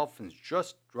Miami Dolphins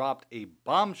just dropped a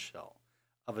bombshell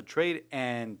of a trade.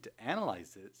 And to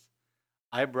analyze this,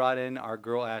 I brought in our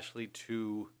girl Ashley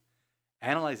to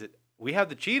analyze it. We have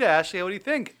the cheetah, Ashley. What do you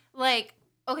think? Like,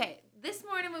 okay, this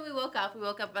morning when we woke up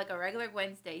like a regular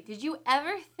Wednesday. Did you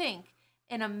ever think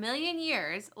in a million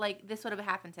years, like, this would have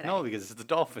happened today? No, because it's the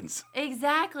Dolphins.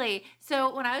 Exactly.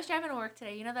 So when I was driving to work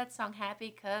today, you know that song,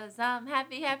 Happy 'Cause I'm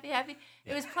Happy, Happy, Happy?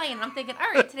 It was playing. And I'm thinking,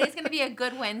 all right, today's going to be a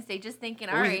good Wednesday. Just thinking,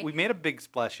 all right. We made a big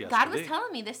splash yesterday. God was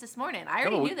telling me this morning. I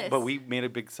already knew this. But we made a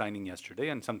big signing yesterday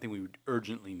on something we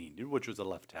urgently needed, which was a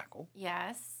left tackle.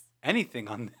 Yes. Anything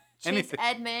on Chase anything,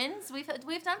 Edmonds. We've done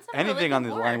some anything really on good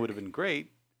this work. line would have been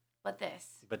great. But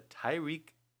this. But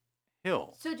Tyreek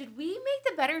Hill. So did we make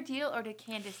the better deal, or did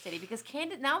Kansas City? Because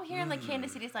now I'm hearing like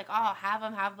Kansas City's like, oh, have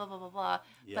blah blah blah blah.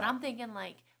 Yeah. But I'm thinking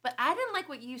like, but I didn't like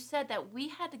what you said that we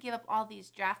had to give up all these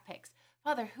draft picks.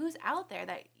 Father, who's out there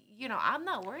that I'm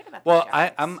not worried about. Well, these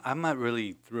draft picks. I'm not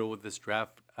really thrilled with this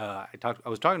draft. I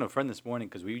was talking to a friend this morning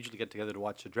because we usually get together to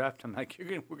watch the draft. I'm like,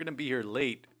 we're gonna be here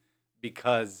late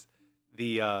because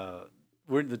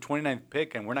we're the 29th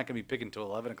pick and we're not gonna be picking until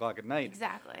 11 o'clock at night.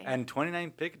 Exactly. And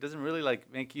 29th pick doesn't really like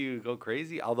make you go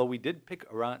crazy. Although we did pick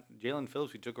around Jalen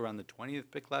Phillips, we took around the 20th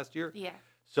pick last year. Yeah.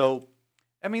 So,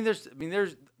 there's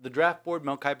the draft board.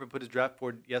 Mel Kiper put his draft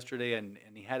board yesterday, and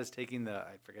he had us taking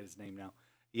I forget his name now.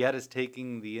 He had us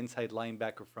taking the inside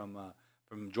linebacker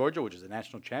from Georgia, which is a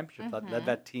national championship. Led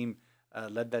that team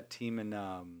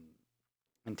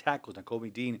in tackles,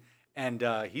 Nakobe Dean, And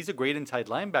he's a great inside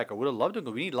linebacker. Would have loved him.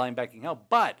 We need linebacking help.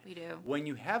 But We do. when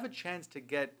you have a chance to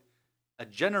get a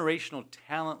generational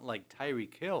talent like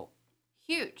Tyreek Hill,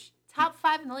 Huge. Top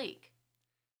 5 in the league.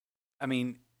 I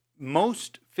mean,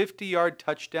 most 50-yard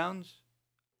touchdowns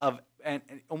and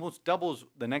almost doubles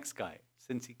the next guy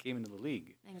since he came into the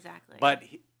league. Exactly. But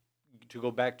to go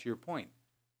back to your point,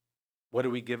 what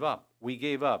did we give up? We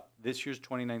gave up this year's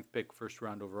 29th pick, first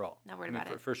round overall. Not worried about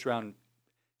it. First round,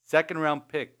 second round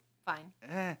pick,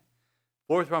 Fine.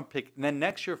 fourth round pick, and then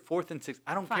next year, fourth and sixth.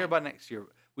 I don't Fine. care about next year.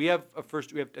 We have a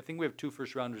first. I think we have 2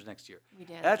 first rounders next year. We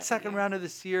did. That second round of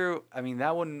this year, I mean,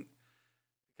 that one,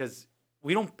 because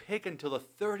we don't pick until the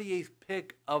 38th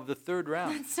pick of the third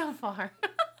round. That's so far.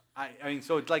 I mean,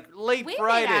 so it's like late We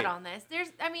Friday. made out on this.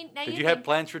 Now Did you you have think-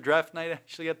 plans for draft night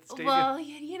actually at the stadium? Well,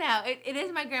 it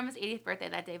is my grandma's 80th birthday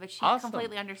that day, but she Awesome.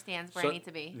 completely understands where So- I need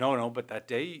to be. No, but that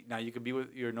day, now you could be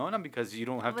with your Nona because you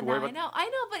don't have But to worry now about. I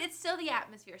know, but it's still the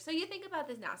atmosphere. So you think about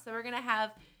this now. So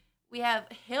we have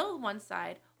Hill one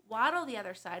side, Waddle the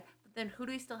other side, but then who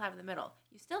do we still have in the middle?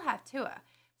 You still have Tua.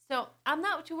 So I'm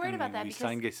not too worried about that We because.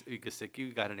 signed Gesicki,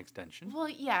 you got an extension. Well,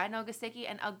 yeah, I know Gesicki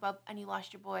and Ugbub, and you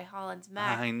lost your boy Hollins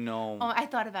Mack. I know. Oh, I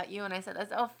thought about you and I said,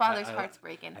 father's I- heart's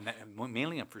breaking. And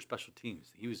mainly for special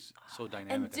teams. He was so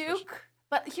dynamic. And on special- Duke,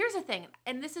 but here's the thing,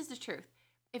 and this is the truth.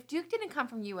 If Duke didn't come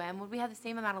from UM, would we have the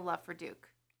same amount of love for Duke?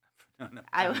 No,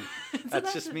 I I would. mean, So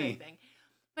that's just the me. big thing.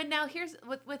 But now here's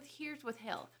with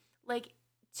Hill. Like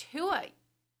Tua,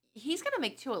 he's gonna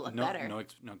make Tua look better.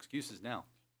 No excuses now.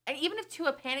 And even if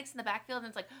Tua panics in the backfield and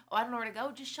it's like, oh, I don't know where to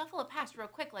go, just shuffle a pass real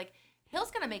quick. Like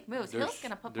Hill's gonna make moves. Hill's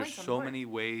gonna put There's points on the so board. many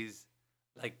ways.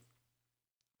 Like,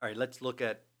 all right, let's look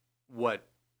at what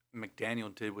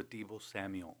McDaniel did with Debo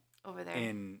Samuel over there.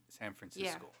 in San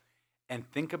Francisco, and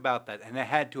think about that. And it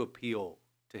had to appeal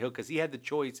to Hill because he had the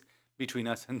choice between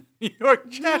us and the New York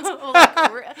Jets. Well, look,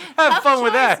 Have tough fun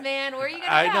with choice, that, man. Where are you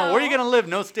gonna I go? know. Where are you gonna live?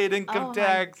 No state income Oh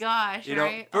tax. my gosh! You know,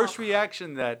 right? first Oh,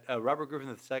 reaction that Robert Griffin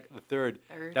the third.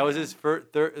 third, That was yeah. his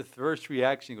first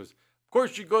reaction. He goes, "Of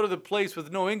course you go to the place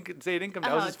with no state income."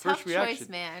 That was his tough first reaction. choice,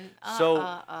 man.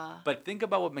 But think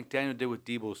about what McDaniel did with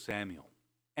Debo Samuel,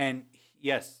 and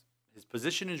yes, his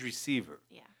position is receiver.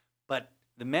 Yeah. But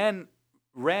the man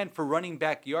ran for running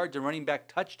back yards and running back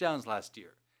touchdowns last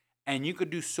year, and you could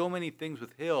do so many things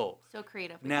with Hill. So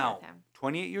creative. Now, with him.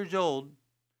 28 years old.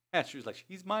 Ashley's like,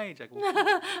 he's my age. I go,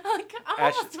 Like, I'm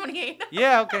Ash- almost 28.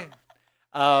 yeah, okay.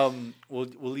 We'll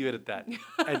leave it at that.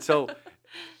 And so,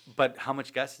 but how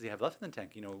much gas does he have left in the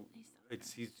tank? You know,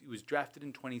 he was drafted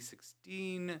in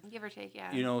 2016. Give or take,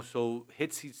 yeah. You know, so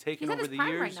hits he's taken he's at over his the prime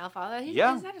years. right now, Father.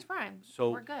 Yeah. He's at his prime. So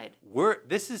we're good.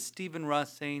 This is Stephen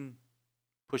Ross saying,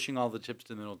 pushing all the chips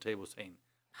to the middle table, saying,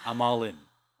 "I'm all in."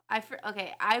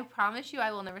 Okay, I promise you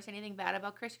I will never say anything bad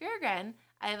about Chris Greer again.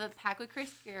 I have a pact with Chris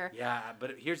Greer. Yeah,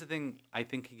 but here's the thing. I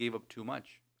think he gave up too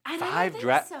much. I don't Five think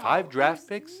draft so. five draft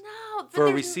picks No, but for a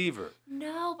there's- receiver.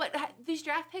 No, but these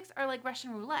draft picks are like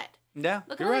Russian roulette. Yeah,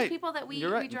 Look at you're all right. these people that we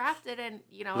You're right. drafted, and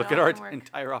you know. Look it at all our didn't work.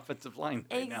 entire offensive line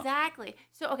right now. Exactly.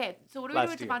 So okay, so what do we do Last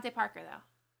with year. Devontae Parker though?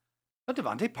 But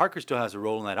Devontae Parker still has a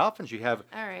role in that offense. You have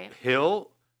All right.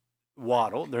 Hill,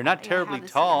 Waddle. They're not Yeah, terribly how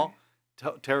this tall,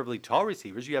 terribly tall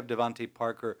receivers. You have Devontae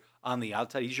Parker on the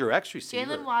outside. He's your X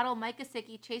receiver. Jalen Waddle, Mike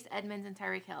Gesicki, Chase Edmonds, and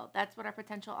Tyreek Hill. That's what our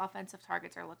potential offensive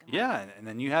targets are looking like. Yeah, and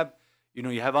then you have,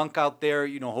 you have Unk out there.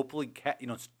 Hopefully,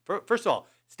 first of all,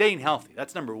 staying healthy.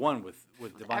 That's number one with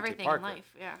Devontae Everything Parker. in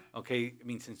life, yeah. Okay, I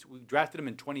mean, since we drafted him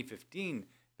in 2015,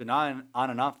 been on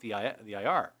and off the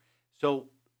IR. So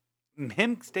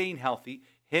him staying healthy,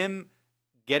 him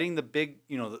getting the big,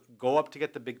 go up to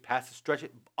get the big passes, stretch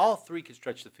it. All three can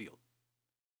stretch the field.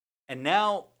 And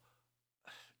now,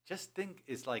 just think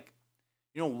is like,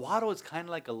 Waddle is kind of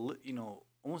like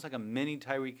almost like a mini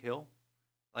Tyreek Hill.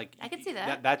 Like I can see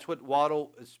that. That's what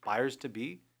Waddle aspires to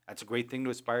be. That's a great thing to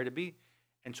aspire to be.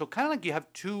 And so kind of like you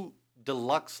have two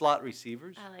deluxe slot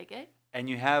receivers. I like it. And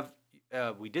you have,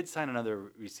 we did sign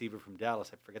another receiver from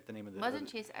Dallas. I forget the name of the. Wasn't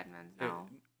Chase Edmonds? No.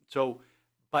 So,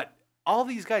 but all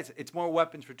these guys, it's more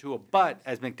weapons for Tua. But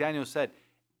as McDaniel said,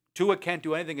 Tua can't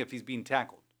do anything if he's being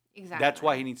tackled. Exactly. That's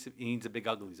why he needs the big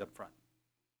uglies up front.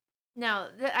 No,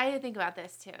 I think about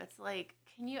this too. It's like,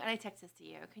 and I text this to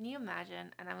you. Can you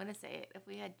imagine? And I'm gonna say it. If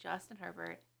we had Justin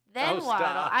Herbert, then Oh, Waddle.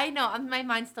 stop. I know. My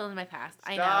mind's still in my past.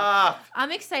 I know. Stop.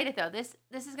 I'm excited though. This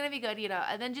is gonna be good.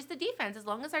 And then just the defense. As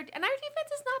long as our defense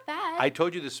is not bad. I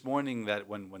told you this morning that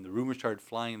when the rumors started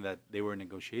flying that they were in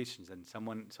negotiations, and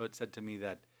it said to me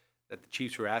that the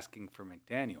Chiefs were asking for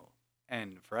McDaniel,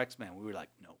 and for X-Man, we were like,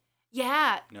 no.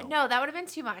 Yeah. No. No, that would have been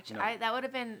too much. No. That would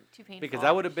have been too painful. Because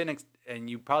that would have been, and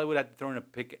you probably would have thrown a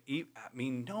pick. I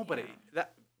mean, no, but Yeah.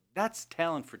 that's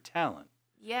talent for talent.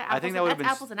 Yeah, I think apples that would have and- been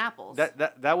that's apples and apples.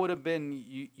 That would have been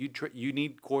you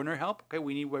need corner help. Okay,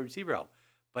 we need wide receiver help.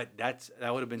 But that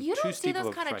would have been You too don't see steep those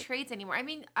of a kind of trade. trades anymore. I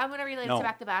mean, I'm gonna relate it No. to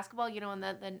back to basketball. You know, when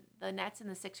the Nets and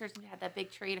the Sixers had that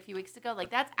big trade a few weeks ago, like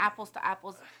that's apples to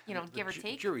apples. You know, The give or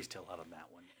take. Jury's still out on that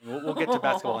one. We'll get to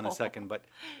basketball in a second, but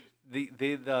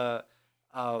the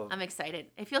I'm excited.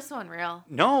 It feels so unreal.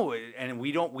 no, and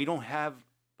we don't have.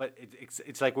 But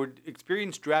it's like we're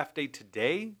experiencing draft day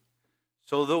today,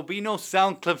 so there'll be no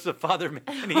sound clips of Father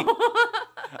Manny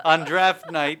on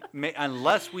draft night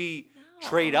unless we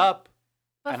trade up.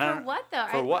 But And I for don't- what though?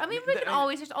 for what? I mean, we can I-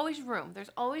 always. There's always room. There's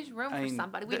always room I for mean,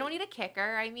 somebody. We don't need a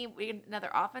kicker. I mean, we need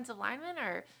another offensive lineman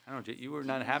or. I don't know. You were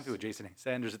not happy with Jason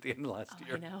Sanders at the end of last Oh,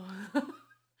 year. I know.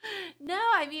 No,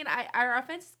 I mean, our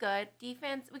offense is good.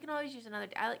 Defense, we can always use another.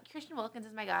 I like Christian Wilkins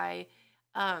is my guy.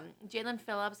 Jalen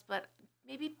Phillips, but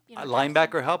maybe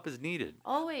Linebacker help is needed.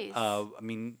 always. I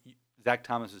mean, Zach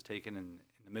Thomas is taken in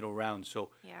the middle round, so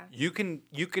Yeah. you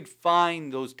could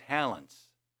find those talents.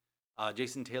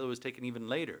 Jason Taylor was taken even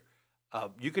later.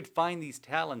 You could find these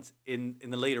talents in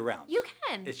the later rounds. You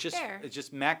can. It's just fair. it's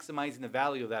just maximizing the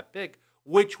value of that pick,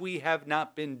 which we have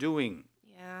not been doing.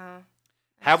 Yeah.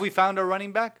 Have we found our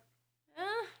running back?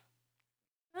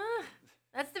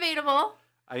 That's debatable.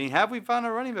 I mean, have we found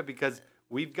our running back? Because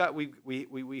we have Raheem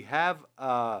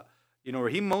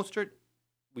Mostert.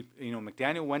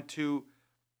 McDaniel went to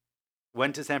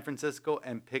San Francisco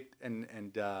and picked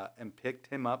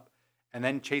him up, and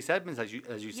then Chase Edmonds, as you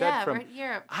said, Yeah, from right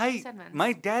here. I Chase Edmonds.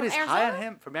 my dad From is high on Arizona?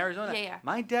 him from Arizona. Yeah, yeah.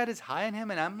 My dad is high on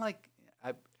him, and I'm like,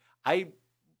 I'm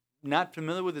not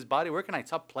familiar with his body work, and I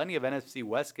saw plenty of NFC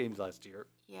West games last year.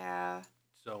 Yeah.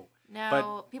 So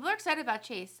No, people are excited about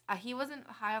Chase. He wasn't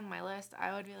high on my list.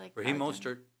 I would be like Raheem I would-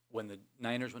 Mostert, when the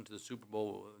Niners went to the Super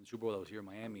Bowl that was here in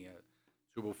Miami,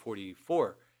 Super Bowl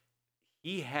 44,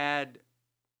 he had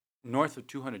north of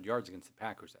 200 yards against the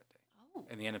Packers that day Oh.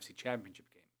 in the NFC Championship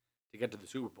game to get to the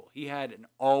Super Bowl. He had an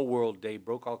all-world day,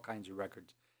 broke all kinds of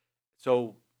records.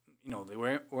 So, they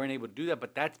weren't able to do that,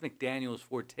 but that's McDaniel's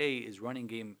forte is running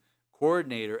game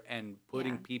coordinator and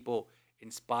putting Yeah. people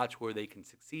in spots where they can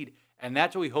succeed. And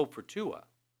that's what we hope for Tua.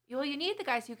 Well, you need the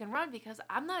guys who can run because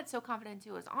I'm not so confident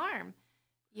in Tua's arm.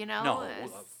 No,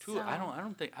 Tua, so- I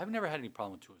don't think I've never had any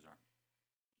problem with Tua's arm.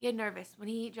 Get nervous when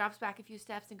he drops back a few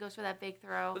steps and goes for that big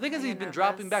throw. The thing is, I he's get been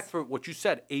dropping back nervous. for what you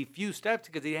said, a few steps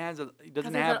because he doesn't Because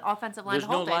there's have an offensive line there's to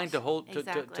no hold line it. to hold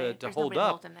Exactly. to There's hold nobody up,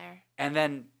 holding there. and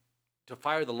then to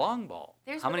fire the long ball.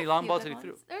 There's How been many a long few balls good did he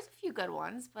throw? ones. There's a few good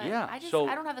ones, but Yeah, I so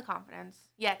don't have the confidence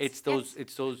yet. It's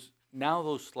those now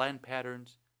those slant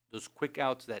patterns, those quick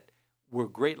outs that were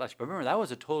great last year. But remember, that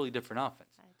was a totally different offense.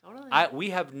 Totally.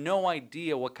 We have no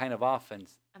idea what kind of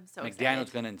offense I'm so McDaniel's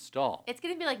excited. going to install. It's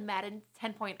gonna be like Madden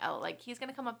 10.0. Like he's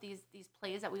gonna come up these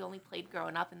plays that we only played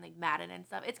growing up in like Madden and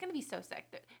stuff. It's gonna be so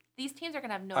sick. These teams are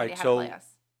gonna have no All idea right, how to play so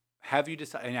us. Have you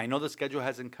decided? And I know the schedule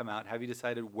hasn't come out. Have you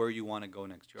decided where you want to go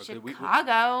next year?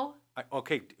 Chicago.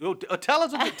 Okay, tell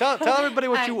us. Tell everybody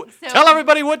what you. So- Tell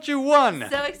everybody what you won.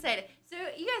 So excited. So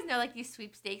you guys know like these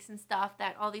sweepstakes and stuff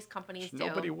that all these companies do.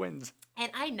 Nobody wins. And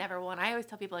I never won. I always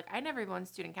tell people, like, I never even won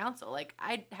student council. Like,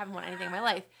 I haven't won anything in my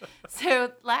life.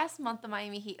 So last month, the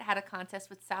Miami Heat had a contest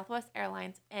with Southwest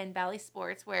Airlines and Bally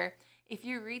Sports where if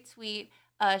you retweet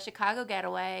Chicago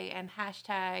Getaway and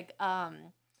hashtag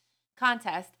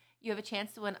contest, you have a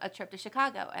chance to win a trip to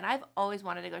Chicago. And I've always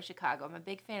wanted to go to Chicago. I'm a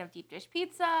big fan of deep dish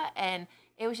pizza. And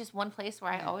it was just one place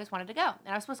where I always wanted to go.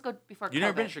 And I was supposed to go before COVID. You've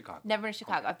never been to Chicago? Never been to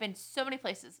Chicago. Okay. I've been so many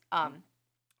places.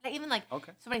 Even like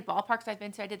Okay. so many ballparks I've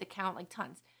been to. I did the count, like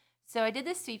tons. So I did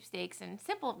this sweepstakes and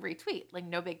simple retweet, like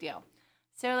no big deal.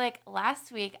 So like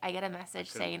last week I get a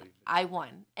message couldn't saying believe it. I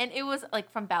won. And it was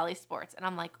like from Bally Sports. And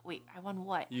I'm like, wait, I won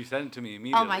what? You sent it to me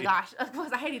immediately. Oh my gosh. Of course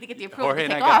I need to get the approval Jorge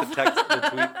to and take I got off. the text,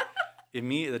 the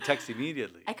tweet, the text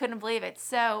immediately. I couldn't believe it.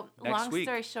 So Next long week.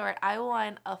 story short, I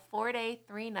won a 4-day,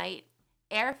 3-night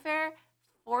airfare,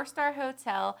 4-star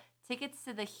hotel, tickets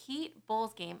to the Heat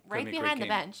Bulls game right be a great behind the game.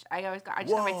 bench. I just got my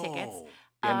tickets. Whoa.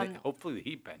 Yeah, and Um, hopefully the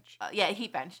Heat bench. Yeah,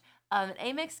 Heat bench. An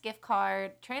Amex gift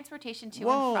card, transportation to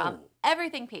Whoa. and from,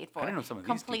 everything paid for. I didn't know some of these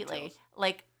completely. details.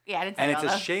 Like, yeah, I didn't say And it's all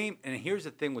a those. shame. And here's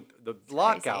the thing with the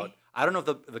lockout. crazy. I don't know if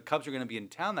the Cubs are going to be in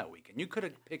town that weekend. You could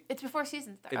have picked It's before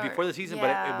season starts. before the season, but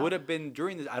it would have been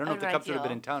during the. I don't know if the Right, Cubs would have been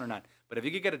deal. in town or not. But if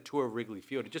you could get a tour of Wrigley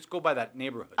Field, just go by that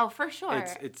neighborhood. Oh, for sure.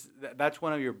 That's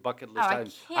one of your bucket list Oh, I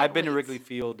items. can't I've been to wait. Wrigley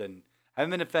Field and I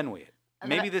haven't been to Fenway yet.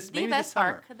 Maybe this the maybe this best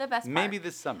summer. park, the best Maybe park.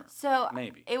 this summer. So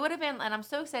Maybe. it would have been, and I'm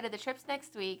so excited. The trip's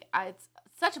next week. It's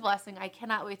such a blessing. I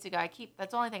cannot wait to go.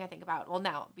 That's the only thing I think about. Well,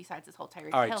 now besides this whole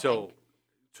Tyreek All right, Hill so thing.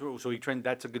 so we trend.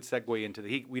 That's a good segue into the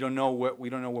Heat. We don't know where we're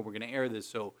going to air this.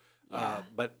 So, Yeah.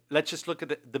 but let's just look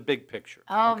at the big picture.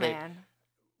 Oh okay? man.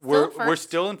 We're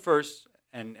still in first,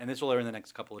 and this will air in the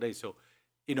next couple of days. So,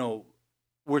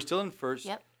 we're still in first.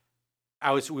 Yep.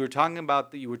 You were talking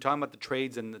about the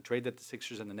trades and the trade that the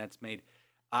Sixers and the Nets made.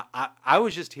 I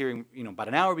was just hearing, about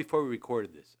an hour before we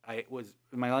recorded this. I was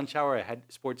in my lunch hour. I had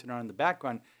Sports Center on in the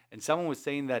background, and someone was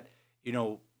saying that they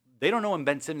don't know when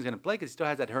Ben Simmons is going to play because he still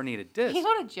has that herniated disc.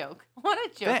 What a joke! What a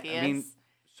joke he is. I mean,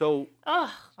 so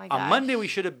oh my gosh. on Monday we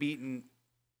should have beaten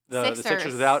the Sixers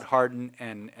Sixers. without Harden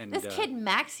and This kid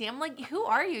Maxey, I'm like, who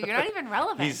are you? You're not even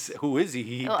relevant. Who is he?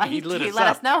 He lit us let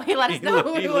up. us know. He let us know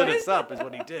who He he lit was. us up is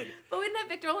what he did. But we didn't have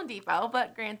Victor Oladipo.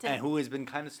 But granted, And who has been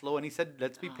kind of slow. And he said,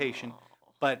 let's be patient. Oh.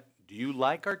 But do you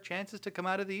like our chances to come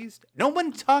out of the East? No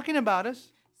one's talking about us.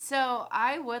 So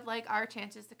I would like our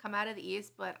chances to come out of the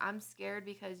East, but I'm scared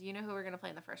because you know who we're going to play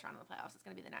in the first round of the playoffs. It's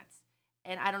going to be the Nets,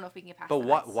 and I don't know if we can get past. But the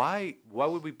Nets. why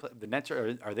would we play? The Nets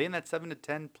are they in that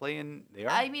 7-10 play-in? They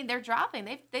are. I mean, they're dropping.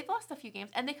 They've lost a few games,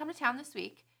 and they come to town this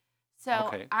week. So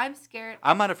Okay. I'm scared.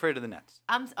 I'm not afraid of the Nets.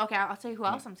 Okay. I'll tell you who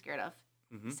else I'm scared of.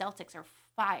 Mhm. Celtics are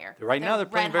fire. Right now, they're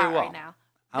playing red very hot well. Right now.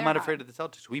 I'm They're not hot. afraid of the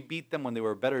Celtics. We beat them when they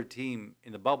were a better team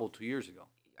in the bubble 2 years ago.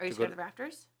 Are you to go scared of the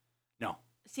Raptors? No.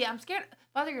 See, I'm scared.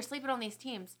 Father, you're sleeping on these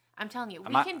teams. I'm telling you, we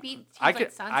I'm can not- beat teams I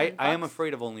like Suns I and am Bucks.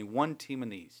 afraid of only one team in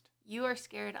the East. You are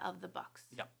scared of the Bucks.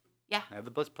 Yep. Yeah. I have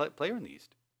the best player in the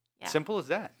East. Yeah. Simple as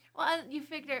that. Well, and you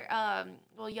figure,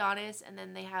 Giannis, and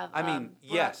then they have. I mean, Brooks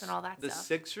yes, and all that the stuff.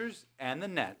 Sixers and the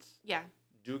Nets Yeah.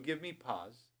 do give me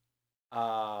pause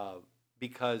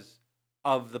because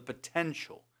of the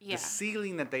potential, Yeah. the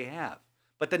ceiling that they have.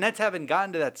 But the Nets haven't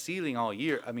gotten to that ceiling all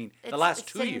year. I mean, the last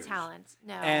it's 2 sitting years. talent.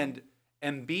 No. And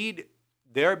Embiid,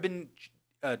 there have been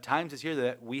times this year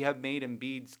that we have made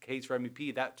Embiid's case for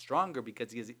MVP that stronger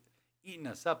because he has eaten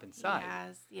us up inside.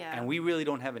 Yes, yeah. And we really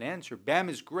don't have an answer. Bam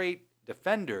is great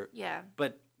defender, Yeah.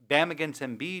 but Bam against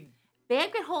Embiid, Bam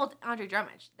can hold Andre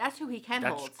Drummond. That's who he can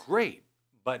that's hold. great.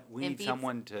 But we need Embiid's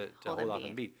someone to hold hold off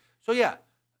Embiid. Embiid. So yeah,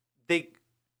 they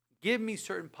give me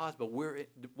certain pause, but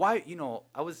why?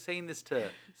 I was saying this to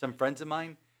some friends of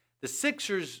mine. The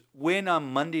Sixers win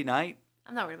on Monday night.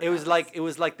 I'm not worried about It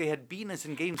was like they had beaten us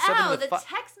in Game 7. Oh, of the the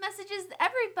text messages,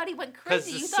 everybody went 'Cause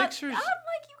crazy. the You thought, Sixers- I'm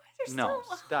like, you guys are No,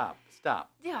 still. stop.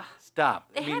 Yeah,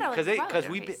 Stop. They had a, like, smile on because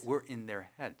their face. we're in their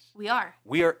heads. we are.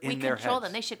 We are We in their control heads.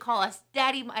 them. They should call us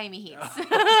Daddy Miami Heats.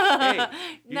 Hey,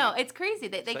 no, it's crazy.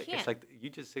 They It's can't. like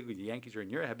you just say the Yankees are in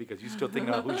your head because you still think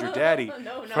about who's your daddy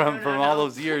No, from all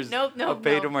those years Nope, of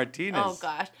Pedro Martinez. Oh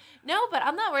gosh, no, but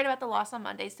I'm not worried about the loss on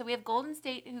Monday. So we have Golden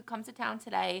State who comes to town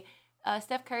today.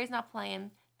 Steph Curry's not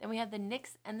playing. Then we have the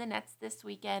Knicks and the Nets this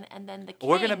weekend, and then the Kings.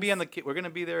 We're gonna be we're gonna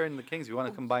be there in the Kings. You want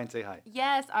to come by and say hi?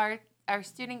 Yes, our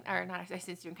student, or not our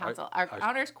student council, our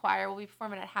honors choir will be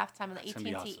performing at halftime in the That's gonna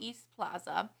be AT&T awesome. East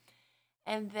Plaza,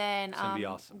 and then It's gonna be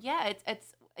awesome. Yeah, it's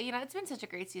it's been such a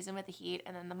great season with the Heat,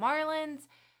 and then the Marlins.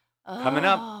 Coming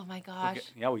up. Oh my gosh. Okay,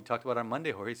 yeah, we talked about it on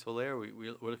Monday. Jorge Soler.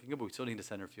 We're looking good, but we still need a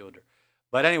center fielder.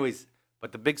 But anyways,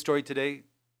 the big story today,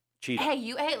 Cheetah.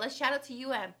 Hey, let's shout out to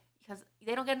UM because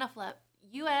they don't get enough love.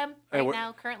 UM Hey, right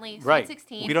now currently Sweet Right.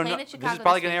 16. We don't playing know. in This Chicago is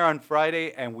probably going week. to air on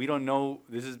Friday, and we don't know.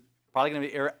 This is probably going to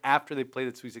be air after they play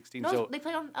the Sweet 16. No, so they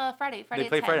play on Friday. they at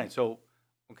play 10. Friday night. So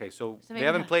okay, so So they maybe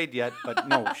haven't not. played yet. But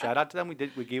no, shout out to them. We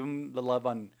gave them the love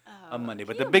on Monday.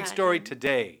 But the big story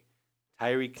today,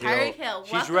 Tyreek Hill. Tyreek Hill,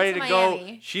 She's welcome ready to to go.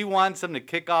 Miami. She wants them to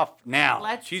kick off now.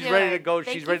 Let's She's do ready it. to go.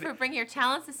 Thank She's you ready. for bringing your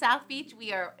talents to South Beach.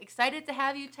 We are excited to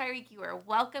have you, Tyreek. You are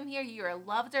welcome here. You are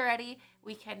loved already.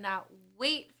 We cannot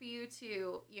wait for you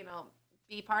to,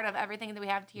 be part of everything that we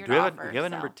have here Do to you have offer. a, do you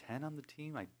have a so. number 10 on the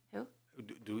team? Who?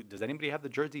 Does anybody have the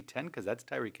jersey 10? Because that's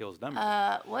Tyreek Hill's number.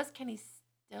 Was Kenny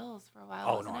Stills for a while,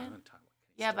 oh, wasn't no, it? I'm not talking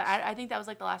about Yeah, but I think that was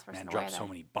like the last person Man to wear dropped so that.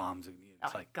 many bombs. It's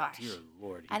Oh, like, gosh. dear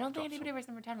Lord. I he don't think dropped so anybody wears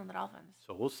number 10 on the Dolphins.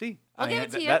 So we'll see. We'll give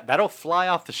it to you. That'll fly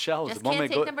off the shelves Just the moment can't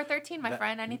it take goes. number 13, my that-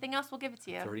 friend. Anything else, we'll give it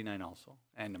to you. 39 also,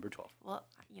 and number 12. Well,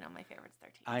 my favorite's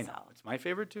 13. I know So. it's my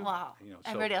favorite too. Wow. So,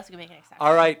 Everybody else can make an exception.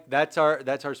 all right, that's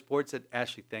our sports. At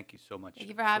Ashley, thank you so much. Thank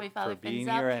you for having me, for Father being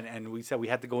Fins here. Up. And we said we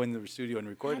had to go in the studio and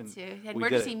record. Had and to. we did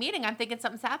Emergency it. meeting. I'm thinking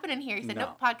something's happening here. He said, No.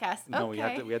 nope, podcast. No,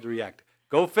 okay. we had to react.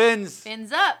 Go Fins!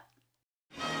 Fins up.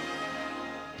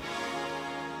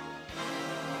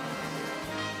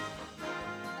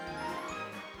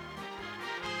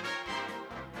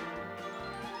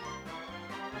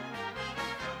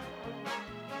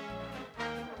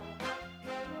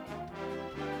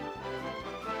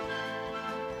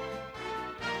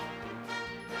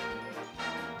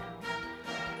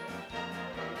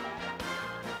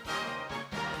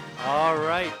 All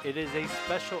right, it is a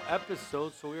special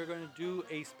episode, so we're going to do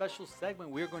a special segment.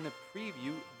 We're going to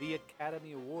preview the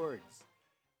Academy Awards,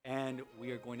 and we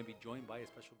are going to be joined by a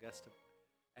special guest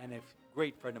and a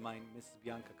great friend of mine, Mrs.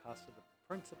 Bianca Costa, the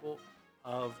principal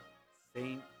of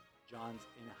St. John's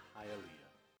in Hialeah.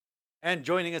 And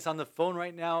joining us on the phone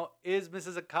right now is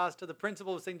Mrs. Acosta, the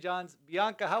principal of St. John's.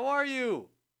 Bianca, how are you?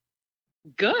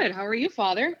 Good. How are you,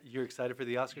 Father? You're excited for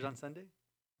the Oscars on Sunday?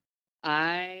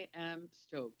 I am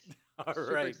stoked. All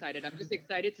Super right. excited. I'm just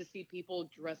excited to see people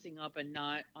dressing up and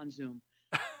not on Zoom.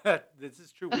 This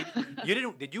is true. You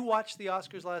didn't? Did you watch the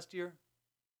Oscars last year?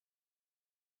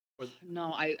 Or-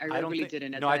 No, I don't really think,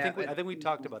 didn't. No, I think we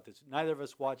talked about this. Neither of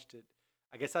us watched it.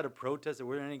 I guess out of protest, there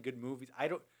weren't any good movies. I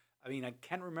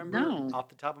can't remember No. off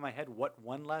the top of my head what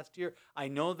won last year. I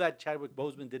know that Chadwick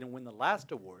Boseman didn't win the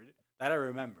last award. That I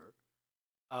remember.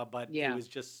 But Yeah. it was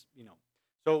just,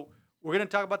 So we're going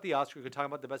to talk about the Oscars. We're going to talk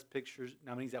about the Best Pictures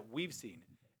nominees that we've seen.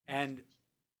 And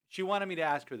she wanted me to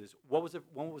ask her this. When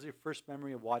was your first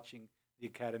memory of watching the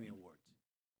Academy Awards?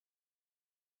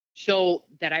 So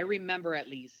that I remember, at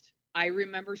least, I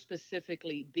remember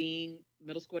specifically being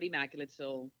middle school at Immaculate.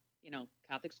 So,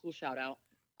 Catholic school shout out.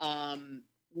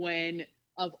 When,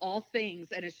 of all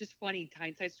things, and it's just funny,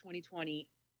 hindsight's 2020,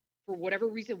 for whatever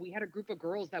reason, we had a group of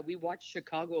girls that we watched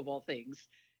Chicago, of all things.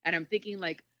 And I'm thinking,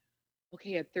 like,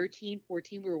 okay, at 13,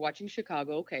 14, we were watching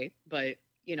Chicago. Okay, but,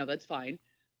 that's fine.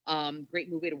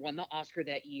 Great movie. It won the Oscar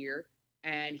that year.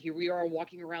 And here we are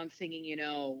walking around singing,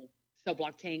 Cell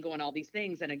Block Tango and all these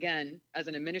things. And again, as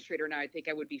an administrator now, I think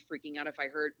I would be freaking out if I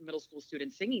heard middle school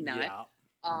students singing that.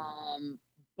 Yeah.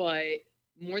 But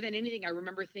more than anything, I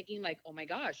remember thinking, like, oh my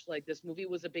gosh, like, this movie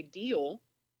was a big deal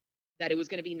that it was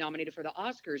going to be nominated for the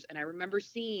Oscars. And I remember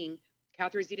seeing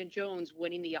Catherine Zeta-Jones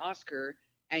winning the Oscar,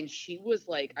 and she was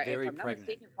like, Very if I'm not pregnant.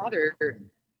 mistaken, Father,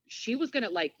 she was going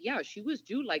to, she was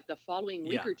due like the following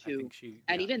week or I two. think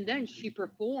And even then she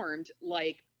performed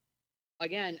like,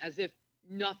 again, as if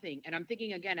nothing. And I'm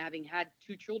thinking, again, having had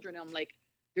 2 children, I'm like,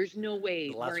 there's no way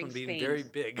the last wearing one being Spanx, very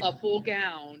big. a full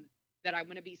gown, that I'm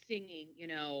going to be singing,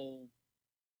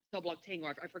 Cell Block Tango.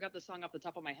 I forgot the song off the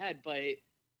top of my head, but it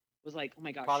was like, oh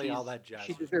my gosh, Probably all that jazz.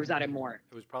 she deserves that and more.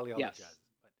 It was probably all Yes. the jazz.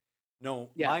 But no,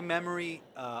 Yeah. my memory,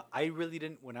 I really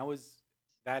didn't, when I was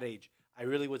that age, I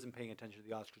really wasn't paying attention to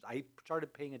the Oscars. I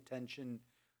started paying attention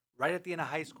right at the end of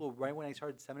high school, right when I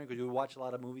started seminary, because we would watch a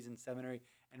lot of movies in seminary,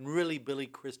 and really Billy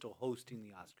Crystal hosting the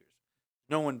Oscars.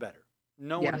 No one better.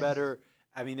 No one Yes. better.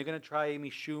 I mean, they're going to try Amy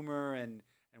Schumer and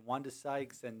Wanda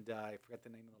Sykes, and I forgot the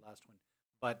name of the last one.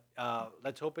 But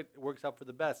let's hope it works out for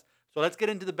the best. So let's get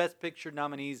into the Best Picture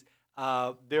nominees.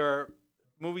 There are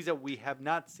movies that we have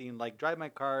not seen, like Drive My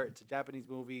Car. It's a Japanese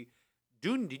movie.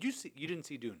 Dune, did you see? You didn't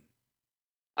see Dune?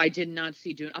 I did not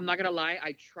see Dune. I'm not going to lie.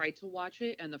 I tried to watch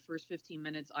it, and the first 15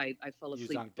 minutes, I fell You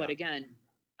asleep. zonked But out. again,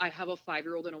 I have a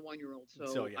 5-year-old and a 1-year-old,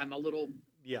 so yeah. I'm a little,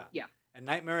 Yeah. Yeah. And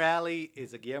Nightmare Alley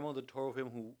is a Guillermo del Toro film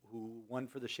who won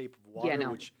for The Shape of Water,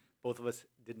 no. which both of us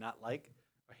did not like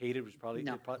or hated. Was probably,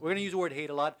 No. we're going to use the word hate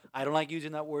a lot. I don't like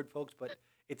using that word, folks, but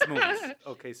it's movies.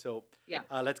 Okay, so Yeah.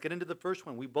 let's get into the first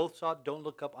one. We both saw Don't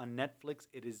Look Up on Netflix.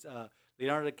 It is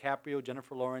Leonardo DiCaprio,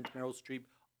 Jennifer Lawrence, Meryl Streep,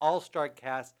 all-star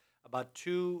cast about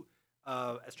 2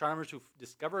 astronomers who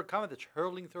discover a comet that's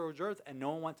hurtling towards Earth, and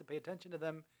no one wants to pay attention to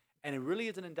them. And it really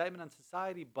is an indictment on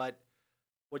society. But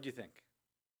what do you think?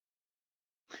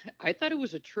 I thought it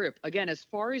was a trip. Again, as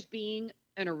far as being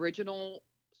an original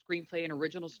screenplay, an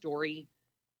original story,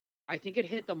 I think it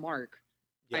hit the mark.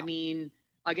 Yeah. I mean,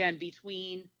 again,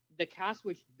 between the cast,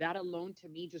 which that alone to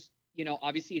me just,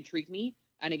 obviously intrigued me.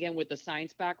 And again, with the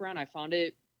science background, I found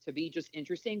it to be just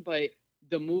interesting. But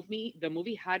the movie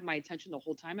had my attention the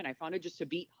whole time, and I found it just to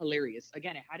be hilarious.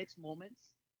 Again, it had its moments,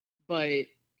 but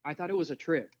I thought it was a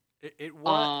trip. It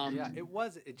was, yeah, it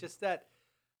was. It's just that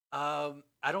I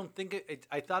don't think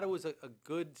I thought it was a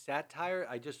good satire.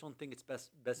 I just don't think it's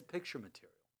best picture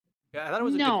material. Yeah, I thought it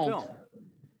was a No. good film.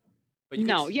 But you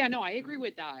No, could yeah, no, I agree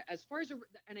with that. As far as,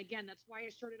 and again, that's why I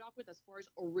started off with as far as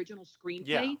original screenplay,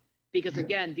 Yeah. because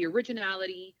again, the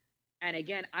originality, and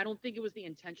again, I don't think it was the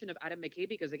intention of Adam McKay,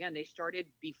 because again, they started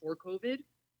before COVID,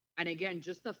 and again,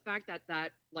 just the fact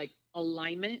that like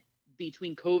alignment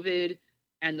between COVID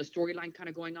and the storyline kind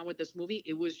of going on with this movie,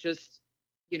 it was just,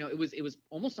 it was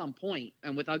almost on point,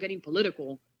 and without getting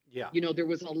political, yeah. there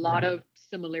was a lot of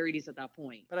similarities at that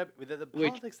point. But the Which-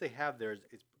 politics they have there is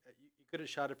you could have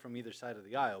shot it from either side of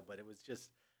the aisle, but it was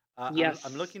just. Yes.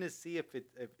 I'm looking to see if it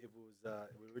was the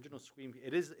original screenplay.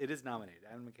 It is nominated.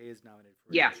 Adam McKay is nominated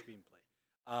for Yeah. original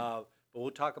screenplay. But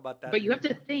we'll talk about that. But you have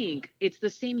to think it's the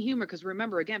same humor, because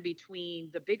remember, again,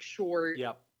 between The Big Short,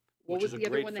 Yep. what Which was is a the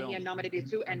other great one that he had film. nominated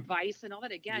to, and Vice and all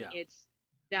that. Again, Yeah. it's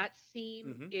that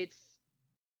scene. Mhm.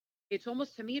 It's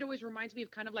almost, to me, it always reminds me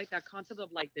of kind of like that concept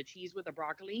of like the cheese with the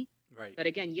broccoli. Right. That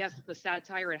again, yes, it's a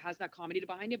satire. It has that comedy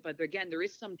behind it, but again, there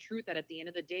is some truth that at the end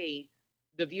of the day,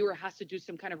 the viewer has to do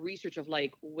some kind of research of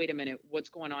like, wait a minute, what's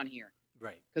going on here?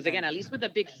 Right. Because again, at least with The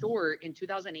Big Short in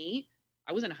 2008,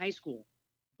 I was in high school,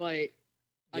 but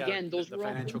Yeah, again, those the were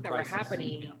all financial things that were crisis,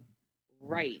 happening. yeah.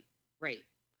 Right.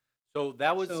 So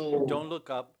that was So- Don't Look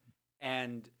Up,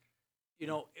 and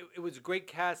it was a great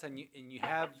cast, and you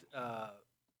have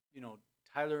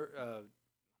Tyler.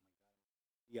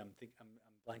 I'm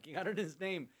blanking out on his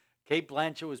name. Kate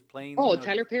Blanchett was playing. Oh,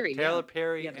 Tyler Perry. Tyler yeah.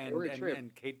 Perry Yeah, and, Laura and, Tripp.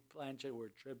 and Kate Blanchett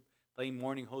were playing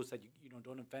morning hosts that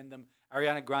don't offend them.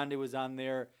 Ariana Grande was on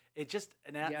there. It's just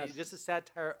it's just a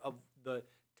satire of the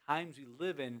times we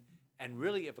live in, and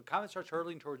really, if a comet starts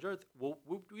hurtling towards Earth,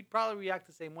 we'd probably react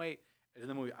the same way as in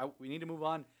the movie. We need to move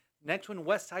on. Next one,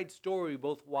 West Side Story. We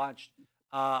both watched.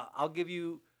 I'll give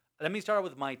you. Let me start out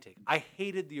with my take. I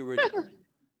hated the original.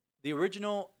 The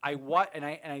original, I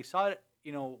saw it,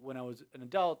 when I was an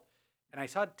adult, and I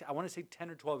saw it. I want to say 10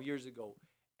 or 12 years ago,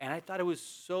 and I thought it was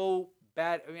so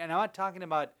bad. I mean, and I'm not talking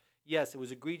about. Yes, it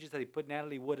was egregious that he put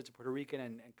Natalie Wood as a Puerto Rican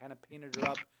and kind of painted her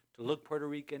up to look Puerto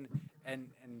Rican, and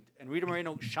Rita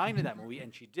Moreno shined in that movie,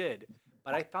 and she did.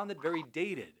 But I found it very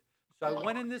dated. So I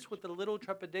went in this with a little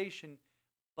trepidation,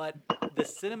 but the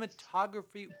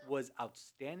cinematography was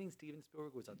outstanding. Steven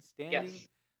Spielberg was outstanding. Yes.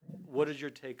 What is your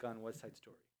take on West Side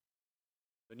Story?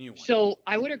 The new one. So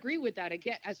I would agree with that.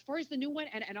 Again, as far as the new one,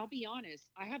 and I'll be honest,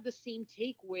 I have the same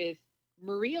take with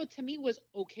Maria. To me, was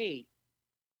okay.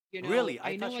 Really?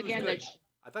 I thought know she was again good. that.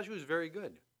 I thought she was very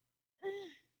good.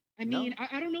 I No? mean,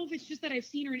 I don't know if it's just that I've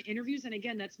seen her in interviews, and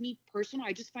again, that's me personal.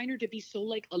 I just find her to be so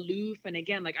like aloof, and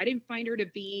again, like I didn't find her to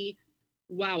be,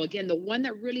 wow. Again, the one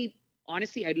that really,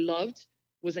 honestly, I loved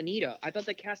was Anita. I thought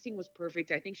the casting was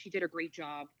perfect. I think she did a great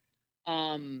job.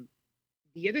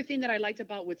 The other thing that I liked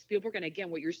about with Spielberg, and again,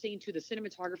 what you're saying too, the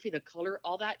cinematography, the color,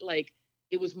 all that, like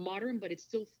it was modern, but it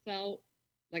still felt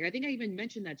like, I think I even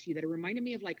mentioned that to you, that it reminded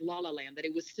me of like La La Land, that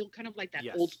it was still kind of like that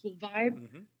Yes. old school vibe,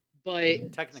 Mhm. but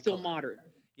Technicolor. still modern.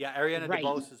 Yeah, Ariana Right.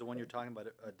 DeBose is the one you're talking about,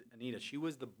 Anita. She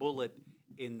was the bullet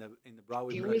in the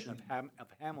Broadway She production was-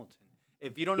 of Hamilton.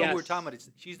 If you don't know who we're Yes. talking about,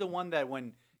 she's the one that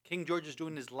when King George is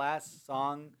doing his last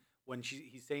song, when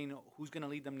he's saying who's going to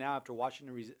lead them now after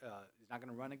Washington is not going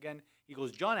to run again, he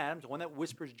goes, John Adams. The one that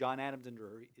whispers John Adams into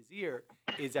his ear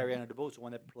is Ariana DeBose, the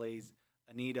one that plays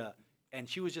Anita. And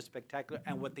she was just spectacular.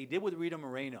 And what they did with Rita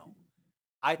Moreno,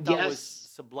 I thought was Yes.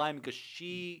 sublime, because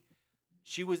she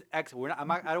was excellent.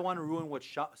 I don't want to ruin what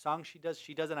song she does.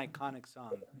 She does an iconic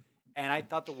song, and I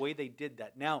thought the way they did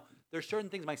that. Now there's certain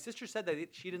things. My sister said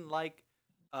that she didn't like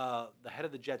the head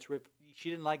of the Jets riff. She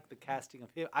didn't like the casting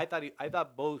of him. I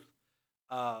thought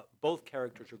both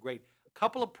characters were great.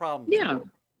 Couple of problems. Yeah.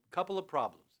 Couple of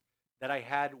problems that I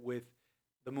had with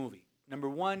the movie. Number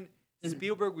one,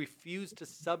 Spielberg refused to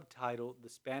subtitle the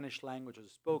Spanish language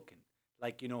as spoken.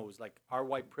 Like, it was like our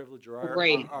white privilege or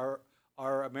Right.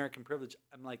 our American privilege.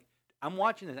 I'm like, I'm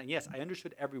watching this, and yes, I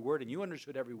understood every word, and you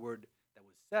understood every word that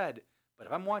was said. But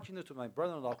if I'm watching this with my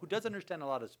brother-in-law, who does understand a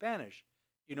lot of Spanish,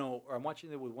 or I'm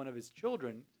watching it with one of his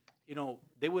children,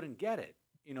 they wouldn't get it,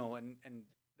 and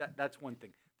that's one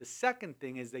thing. The second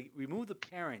thing is they removed the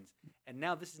parents, and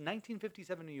now this is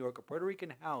 1957 New York, a Puerto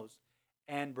Rican house,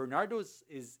 and Bernardo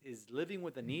is living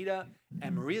with Anita,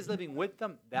 and Maria's living with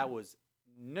them. That was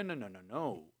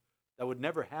no. That would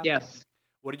never happen. Yes.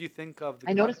 What did you think of?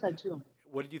 I noticed that too.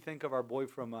 What did you think of our boy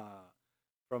from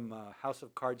House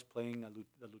of Cards playing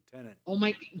the lieutenant? Oh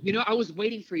my, I was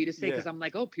waiting for you to say, Yeah. because I'm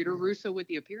like, oh, Peter Russo with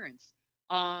the appearance.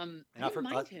 I And didn't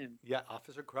mind him. Yeah,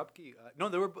 Officer Krupke. No,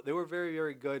 they were very,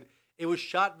 very good. It was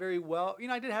shot very well.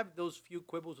 I did have those few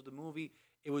quibbles with the movie.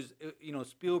 It was,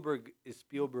 Spielberg is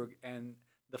Spielberg, and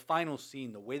the final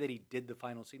scene, the way that he did the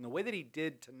final scene, the way that he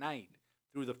did tonight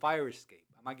through the fire escape.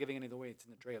 I'm not giving anything away. It's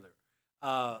in the trailer.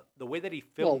 The way that he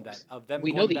filmed Well, that of them.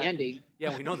 We going know the back- ending.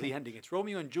 Yeah, we know the ending. It's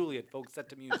Romeo and Juliet, folks, set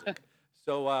to music.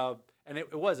 So, and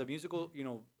it was a musical,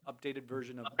 updated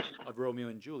version of Romeo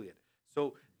and Juliet.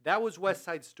 So that was West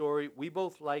Side Story. We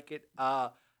both like it.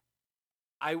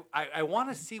 I want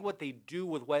to see what they do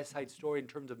with West Side Story in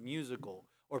terms of musical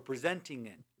or presenting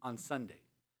it on Sunday.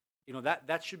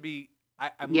 That should be.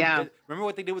 Yeah. Remember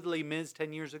what they did with Les Mis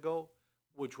 10 years ago,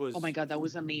 which was. Oh my God, that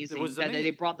was amazing. was That they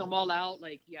amazing. brought them all out.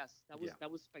 Like, yes, that was Yeah.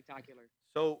 that was spectacular.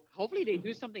 So Hopefully they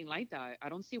do something like that. I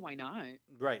don't see why not.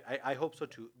 right, I hope so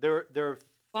too. There are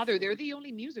Father, they're the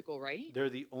only musical, right? They're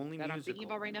the only That musical. I'm thinking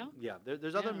about right now? Yeah,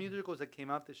 there's other Yeah. musicals that came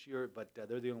out this year, but they're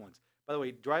the only ones. By the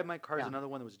way, Drive My Car is Yeah. another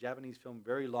one that was a Japanese film,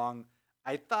 very long.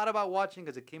 I thought about watching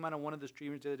because it came out on one of the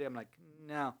streamers the other day. I'm like,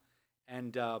 no.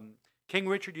 And King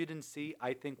Richard, you didn't see.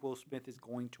 I think Will Smith is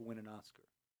going to win an Oscar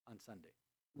on Sunday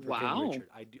for King Wow. Richard.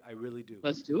 I really do.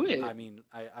 Let's do it. I mean,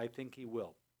 I think he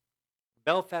will.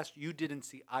 Belfast, you didn't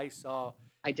see. I saw.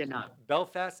 I did not.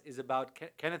 Belfast is about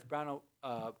Kenneth Branagh.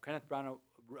 Kenneth Branagh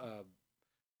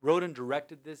wrote and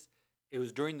directed this. It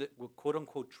was during the quote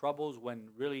unquote troubles when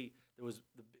really there was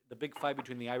the big fight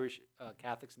between the Irish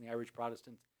Catholics and the Irish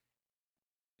Protestants.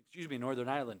 Excuse me, Northern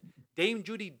Ireland. Dame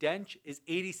Judi Dench is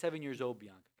 87 years old,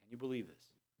 Bianca. Can you believe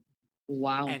this?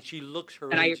 Wow. And she looks her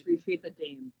And I age. appreciate the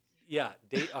dame. Yeah,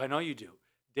 I know you do.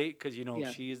 Because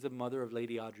Yeah. she is the mother of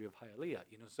Lady Audrey of Hialeah.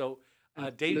 So Dame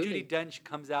Absolutely. Judi Dench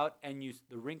comes out, and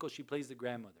the wrinkle, she plays the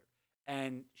grandmother,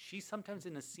 and she sometimes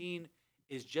in a scene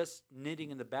is just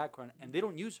knitting in the background, and they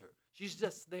don't use her. She's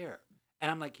just there, and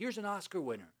I'm like, here's an Oscar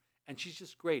winner, and she's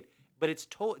just great. But it's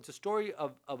a story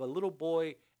of a little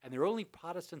boy, and they're only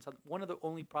Protestants, one of the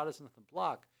only Protestants on the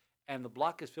block, and the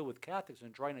block is filled with Catholics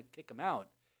and trying to kick them out,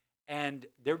 and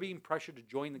they're being pressured to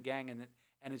join the gang, and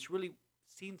it's really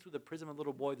seen through the prism of a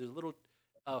little boy. There's a little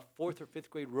fourth or fifth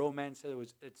grade romance.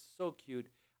 It's so cute.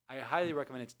 I highly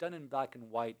recommend it. It's done in black and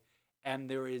white, and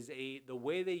there is the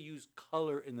way they use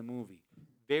color in the movie,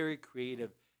 very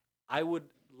creative. I would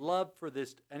love for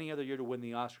this any other year to win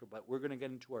the Oscar, but we're going to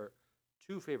get into our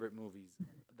two favorite movies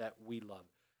that we love.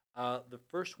 The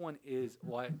first one is,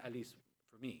 well, at least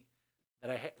for me,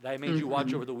 that I made you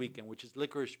watch over the weekend, which is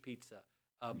Licorice Pizza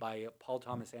by Paul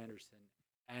Thomas Anderson.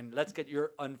 And let's get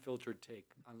your unfiltered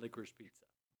take on Licorice Pizza.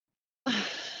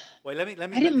 Wait, let me.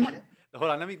 I didn't.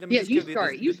 Hold on. Let me Yeah, just you give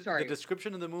start, you the start.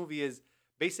 description of the movie is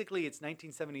basically it's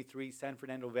 1973 San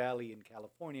Fernando Valley in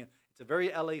California. It's a very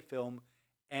LA film,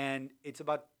 and it's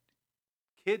about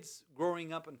kids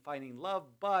growing up and finding love,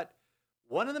 but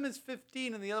one of them is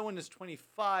 15 and the other one is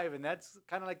 25, and that's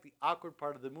kind of like the awkward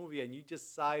part of the movie. And you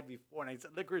just sighed before, and I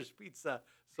said Licorice Pizza,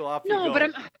 so off you No, go.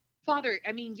 but Father,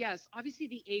 I mean, yes, obviously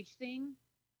the age thing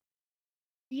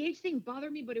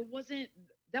bothered me, but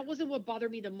that wasn't what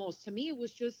bothered me the most. To me, it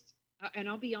was just, and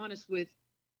I'll be honest with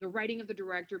the writing of the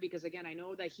director, because again, I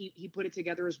know that he put it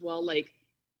together as well. Like,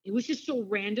 it was just so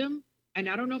random. And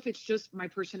I don't know if it's just my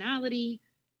personality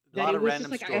A lot that it of was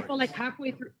random just like, I felt like stories.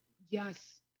 halfway through. Yes,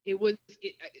 it was,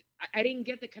 I didn't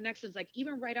get the connections. Like,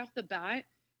 even right off the bat,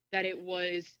 that it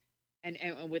was, and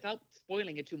without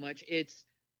spoiling it too much, it's,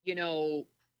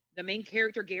 the main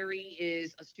character, Gary,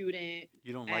 is a student,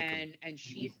 You don't like him. and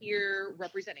she's here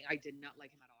representing. I did not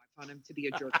like him at all. I found him to be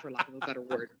a jerk, for lack of a better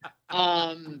word.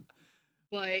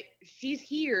 But she's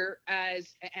here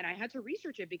and I had to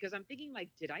research it because I'm thinking, like,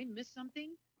 did I miss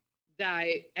something?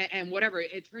 And whatever.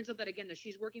 It turns out that, again, that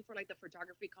she's working for like the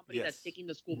photography company that's Yes. taking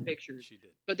the school pictures. She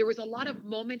did. But there was a lot of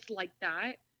moments like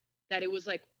that it was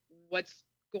like, what's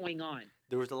going on?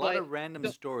 There was a lot But of random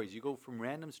the- stories. You go from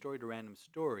random story to random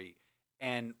story,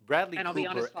 and Bradley And I'll Cooper. be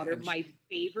honest, Father, and my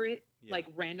favorite Yeah. like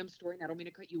random story, and I don't mean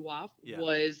to cut you off, Yeah.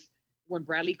 was when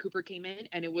Bradley Cooper came in,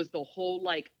 and it was the whole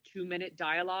like 2-minute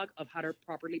dialogue of how to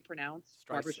properly pronounce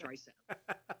Barbara Streisand.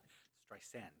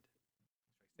 Streisand.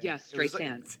 Yes, It was,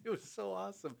 Streisand. it was so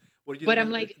awesome. What did you But think I'm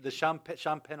of like- the Sean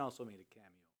Penn also made a cameo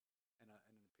and an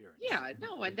appearance. Yeah,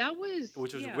 no, and that was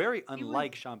Which was yeah, very he was-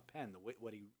 unlike Sean Penn.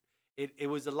 What he, it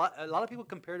was a lot. A lot of people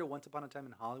compared it Once Upon a Time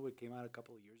in Hollywood. Came out a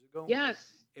couple of years ago.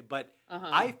 Yes. But Uh-huh.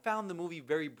 I found the movie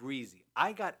very breezy.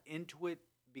 I got into it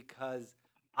because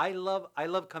I love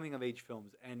coming of age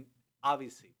films, and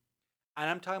obviously, and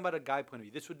I'm talking about a guy point of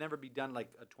view. This would never be done like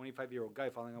a 25-year-old guy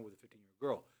falling out with a 15-year-old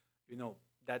girl.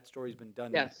 That story's been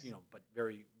done. Yes. But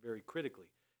very, very critically.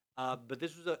 But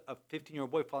this was a 15-year-old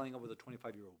boy falling out with a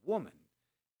 25-year-old woman,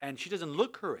 and she doesn't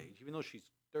look her age, even though she's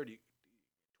 30,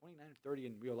 29 or 30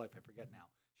 in real life. I forget now.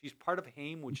 She's part of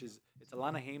Haim, it's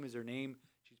Alana Haim is her name.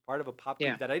 She's part of a pop group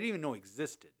Yeah. that I didn't even know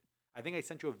existed. I think I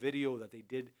sent you a video that they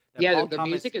did. That Yeah, Paul the Thomas-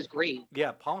 music is great.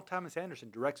 Yeah, Paul Thomas Anderson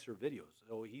directs her videos.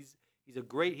 So he's a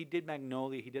great. He did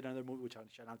Magnolia. He did another movie which I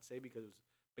shall not say because it was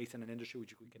based in an industry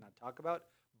which we cannot talk about.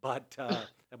 But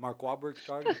that Mark Wahlberg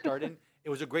starred in. It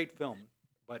was a great film.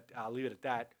 But I'll leave it at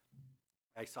that.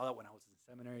 I saw that when I was in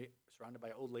seminary, surrounded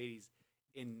by old ladies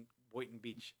in Boynton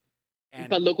Beach. And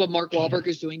But look what Mark Wahlberg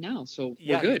is doing now. So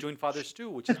yeah, we're good. he's doing Father Stew,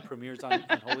 which is premieres on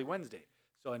Holy Wednesday.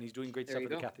 So, and he's doing great There stuff you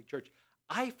for the go. Catholic Church.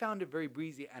 I found it very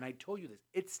breezy, and I told you this.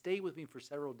 It stayed with me for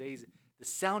several days. The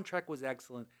soundtrack was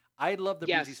excellent. I love the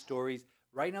breezy Yes. stories.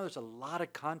 Right now, there's a lot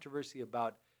of controversy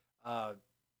about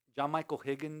John Michael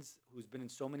Higgins, who's been in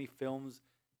so many films.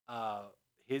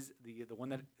 the one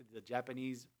that the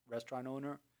Japanese restaurant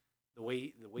owner, the way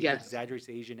he Yes. exaggerates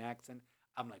the Asian accent,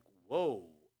 I'm like, whoa!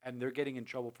 And they're getting in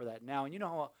trouble for that now. And you know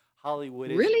how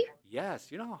Hollywood is. Really?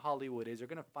 Yes, you know how Hollywood is. They're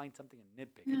gonna find something and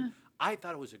nitpick. Yeah. I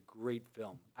thought it was a great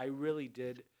film. I really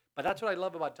did. But that's what I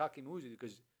love about talking movies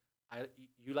because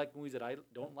you like movies that I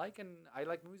don't like, and I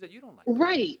like movies that you don't like.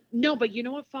 Right. No, but you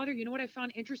know what, Father? You know what I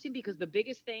found interesting? Because the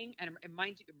biggest thing, and it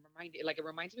reminds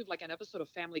me of like an episode of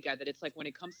Family Guy that it's like when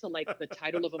it comes to like the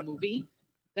title of a movie,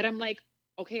 that I'm like,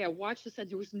 okay, I watched this and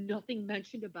there was nothing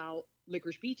mentioned about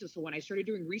Licorice Pizza. So when I started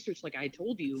doing research, like I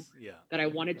told you Yeah. that I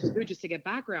wanted to do just to get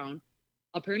background,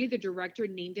 apparently the director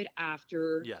named it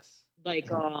after Yes. like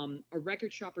a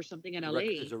record shop or something in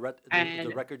LA. There's a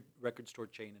and- record store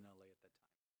chain in LA at that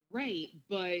time. Right,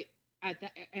 but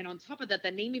and on top of that,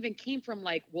 the name even came from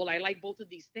like, well, I like both of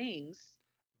these things.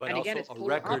 But And also again, it's a polar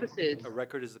record. opposites. A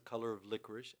record is the color of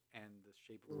licorice, and the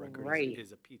shape of a record Right.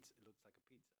 is a pizza. It looks like a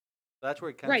pizza. So that's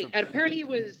where it comes Right, from. and apparently it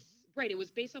was right. It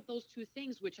was based off those two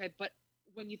things, but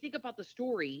when you think about the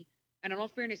story, and in all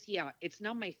fairness, yeah, it's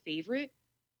not my favorite,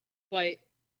 but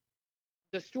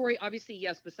the story, obviously,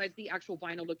 yes. Besides the actual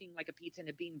vinyl looking like a pizza and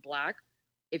it being black,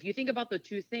 if you think about the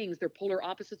two things, they're polar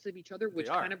opposites of each other, which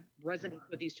are. kind of resonates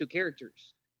with these two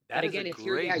characters. That But is again, a it's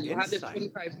here, great yeah, you have this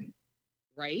insight. 25,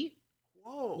 right?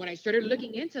 Whoa. When I started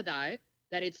looking into that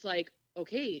it's like,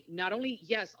 okay, not only,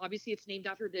 yes, obviously it's named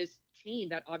after this chain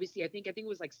that obviously I think it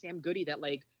was like Sam Goody that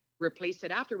like replaced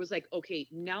it after, was like, okay,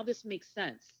 now this makes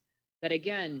sense. That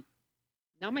again,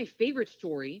 not my favorite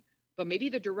story, but maybe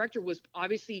the director was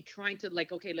obviously trying to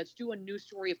like, okay, let's do a new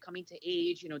story of coming to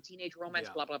age, teenage romance,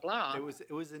 Yeah. blah, blah, blah. It was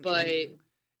but interesting.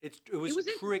 It was was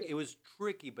tricky. interesting. It was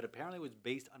tricky, but apparently it was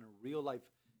based on a real life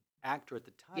actor at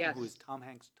the time who is Yes. Tom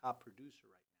Hanks' top producer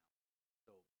right now.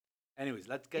 So, anyways,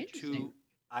 let's get to Interesting.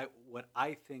 what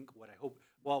I think, what I hope.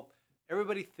 Well,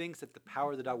 everybody thinks that the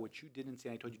Power of the Dog, which you didn't see,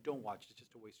 and I told you don't watch. It's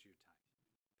just a waste of your time.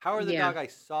 Power of the Yeah. Dog, I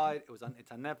saw it.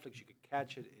 It's on Netflix. You could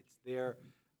catch it. It's there.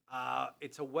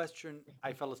 It's a Western.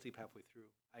 I fell asleep halfway through.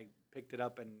 I picked it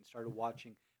up and started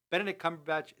watching. Benedict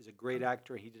Cumberbatch is a great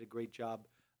actor. He did a great job.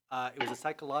 It was a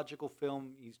psychological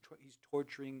film. He's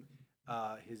torturing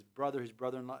his brother, his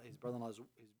brother-in-law, his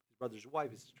brother's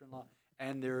wife, his sister-in-law,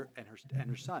 and her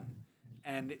son.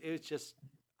 And it's just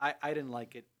I didn't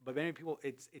like it. But many people,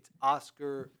 it's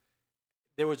Oscar.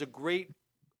 There was a great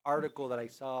article that I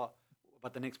saw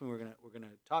about the next movie we're gonna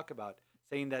talk about,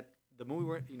 saying that the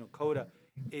movie Coda,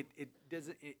 it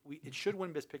should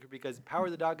win Best Picture because Power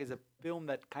of the Dog is a film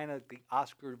that kind of the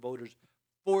Oscar voters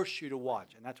force you to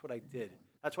watch, and that's what I did.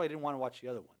 That's why I didn't want to watch the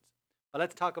other ones. But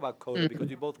let's talk about Coda because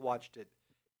we both watched it,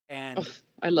 and Oh,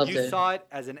 I loved you it. saw it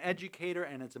as an educator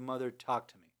and as a mother. Talk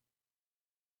to me.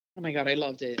 Oh my God, I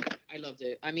loved it. I loved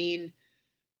it. I mean,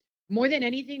 more than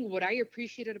anything, what I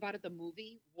appreciated about it, the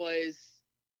movie, was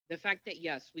the fact that,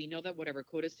 yes, we know that whatever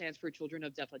CODA stands for Children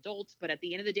of Deaf Adults, but at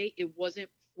the end of the day, it wasn't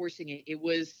forcing it. It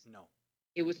was No.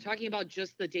 talking about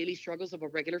just the daily struggles of a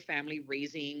regular family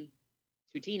raising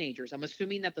two teenagers. I'm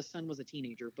assuming that the son was a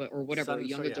teenager, or whatever, a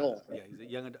young adult. Yeah, he's a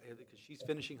young adult because she's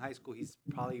finishing high school. He's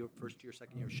probably her first year,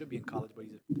 second year. Should be in college, but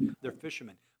they're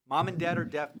fishermen. Mom and dad are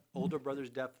deaf. Older brother's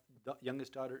deaf. The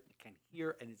youngest daughter can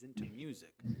hear and is into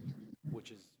music,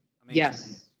 which is amazing.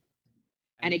 Yes.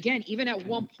 And again, even at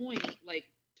one point, like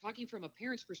talking from a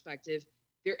parent's perspective,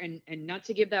 there and not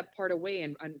to give that part away,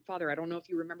 and Father, I don't know if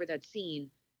you remember that scene,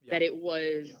 Yeah. that it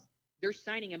was they're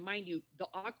signing, and mind you, the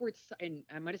awkward, and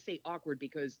I'm gonna say awkward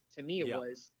because to me it Yeah.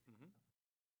 was Mhm.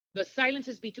 the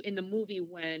silences between in the movie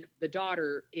when the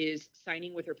daughter is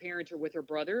signing with her parents or with her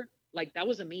brother. Like that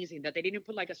was amazing that they didn't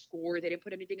put like a score, they didn't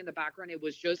put anything in the background. It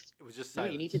was just, It was just no,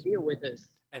 silence. you need to deal with this.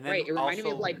 And then Right. It reminded me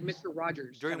of also, like Mr.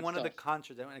 Rogers. during kind one of the stuff.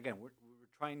 concerts, and again, we're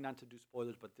trying not to do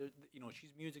spoilers, but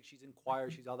she's music, she's in choir,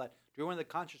 she's all that. During one of the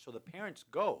concerts, so the parents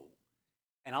go,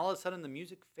 and all of a sudden the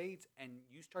music fades, and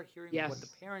you start hearing what the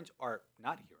Yes. parents are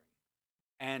not hearing,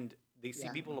 and they see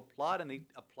Yeah. people applaud, and they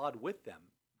applaud with them.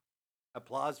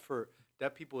 Applause for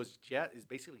deaf people is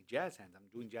basically jazz hands. I'm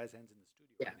doing jazz hands in the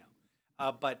studio right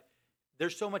now, but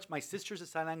there's so much. My sister's a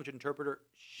sign language interpreter.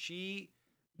 She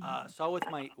saw with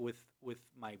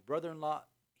my brother-in-law.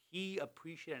 He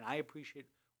appreciated and I appreciate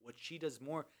what she does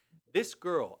more. This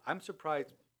girl, I'm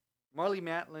surprised. Marlee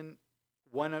Matlin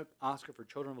won an Oscar for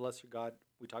Children of a Lesser God.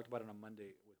 We talked about it on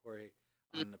Monday with Jorge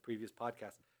on the previous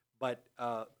podcast. But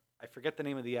I forget the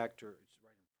name of the actor. It's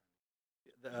right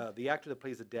in front of me. The actor that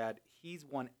plays the dad, he's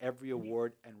won every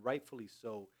award, and rightfully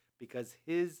so, because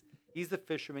he's the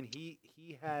fisherman. He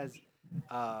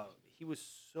was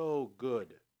so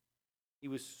good. He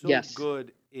was so Yes.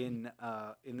 good in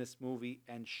this movie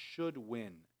and should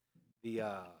win the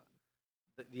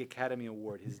the Academy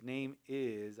Award. His name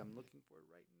is, I'm looking for it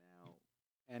right now,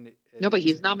 and No, but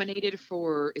he's nominated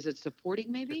for, is it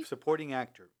supporting maybe? supporting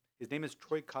actor. His name is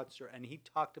Troy Kotzer, and he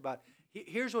talked about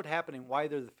here's what happened and why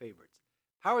they're the favorites.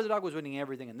 Power of the Dog was winning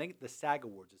everything, and then the SAG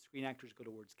Awards, the Screen Actors Guild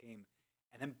Awards, came,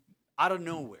 and then out of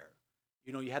nowhere,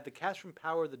 you had the cast from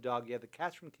Power of the Dog, you had the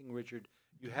cast from King Richard,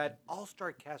 you had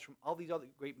all-star cast from all these other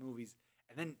great movies,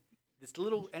 and then this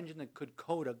little engine that could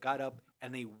Coda got up,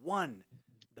 and they won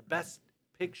the Best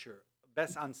Picture,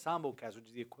 Best Ensemble Cast, which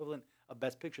is the equivalent of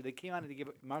Best Picture. They came out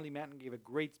and Marley Manton gave a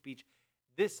great speech.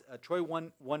 This Troy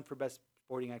won for Best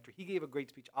Supporting Actor. He gave a great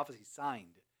speech. Obviously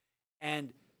signed,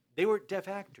 and they were deaf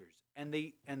actors, and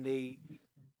they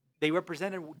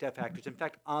represented deaf actors. In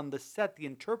fact, on the set, the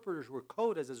interpreters were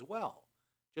codas as well,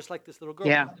 just like this little girl.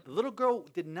 Yeah. The little girl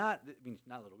did not. I mean,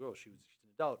 not a little girl. She's an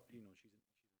adult. She's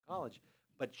in college,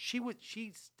 but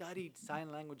she studied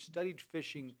sign language, studied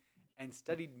fishing, and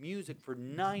studied music for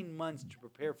 9 months to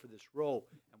prepare for this role,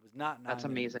 and was not nominated. That's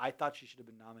amazing. I thought she should have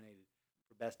been nominated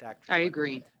for Best Actress. I but-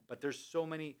 agree. But there's so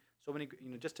many.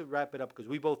 Just to wrap it up, because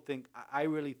we both think, I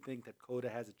really think that Coda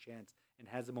has a chance and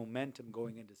has the momentum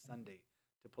going into Sunday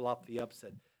to pull off the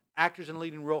upset. Actors in the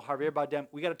leading role: Javier Bardem.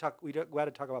 We got to talk. We got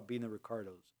to talk about Being the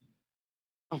Ricardos.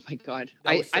 Oh my God.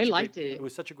 That was such I a liked great- it. It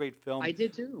was such a great film. I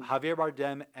did too. Javier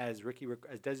Bardem as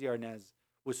as Desi Arnaz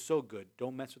was so good.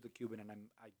 Don't mess with the Cuban, and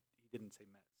he didn't say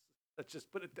mess. Let's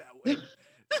just put it that way.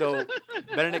 So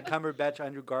Benedict Cumberbatch,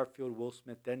 Andrew Garfield, Will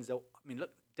Smith, Denzel. I mean,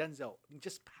 look, Denzel.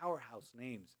 Just powerhouse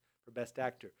names for Best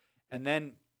Actor. And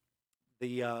then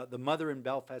the mother in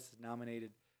Belfast is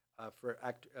nominated for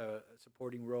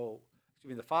supporting role. Excuse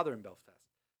me, the father in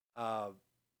Belfast.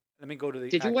 Let me go to the.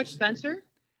 Did you watch actors. Spencer?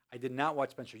 I did not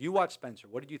watch Spencer. You watched Spencer.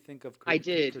 What did you think of I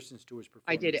did. Kristen Stewart's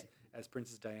I performance did. as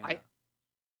Princess Diana?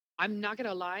 I'm not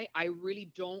gonna lie, I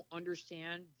really don't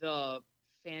understand the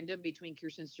fandom between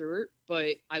Kirsten Stewart,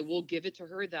 but I will give it to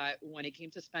her that when it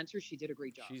came to Spencer, she did a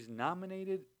great job. She's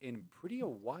nominated in a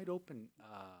wide open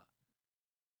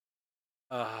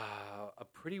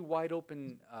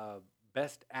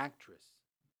Best Actress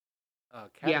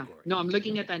category. Yeah. No, I'm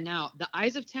looking at that now. The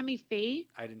Eyes of Tammy Faye,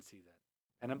 I didn't see that.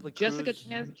 Penelope Jessica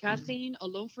Cruz, Chastain,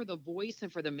 alone for the voice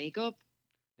and for the makeup.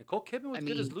 Nicole Kidman was I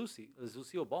good as mean-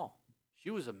 Lucille Ball. She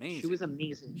was amazing. She was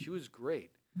amazing. She was great.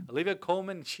 Olivia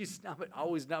Colman, she's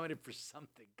always nominated for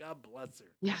something. God bless her.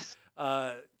 Yes.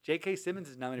 J.K. Simmons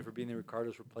is nominated for Being the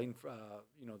Ricardos for playing,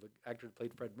 the actor who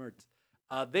played Fred Mertz.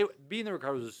 Being the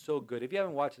Ricardos is so good. If you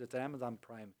haven't watched it, it's on Amazon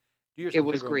Prime. Do yourself It a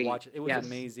was favor and great. watch it. It was Yes.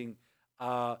 amazing.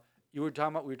 We were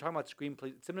talking about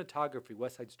screenplay, cinematography.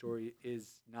 West Side Story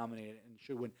is nominated and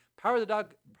should win. Power of the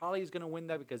Dog probably is going to win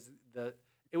that because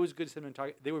it was good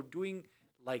cinematography. They were doing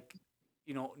like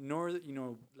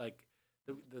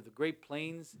the Great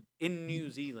Plains in New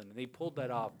Zealand, and they pulled that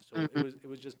off. So it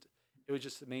was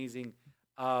just amazing.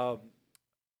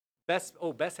 Best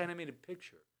animated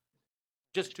picture.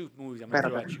 Just two movies I'm gonna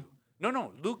throw at you.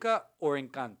 No, Luca or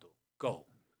Encanto. Go.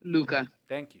 Luca.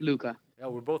 Thank you. Luca. Yeah,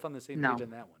 we're both on the same No. page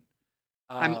on that one.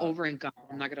 I'm over in God.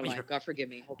 I'm not gonna lie. you're- God forgive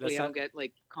me. Hopefully, I not- don't get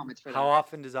like comments for that. How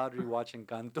often does Audrey watch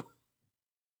Encanto?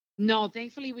 No,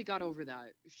 thankfully we got over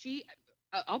that.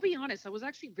 I'll be honest. I was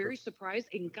actually very surprised.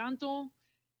 Encanto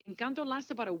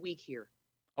lasted about a week here.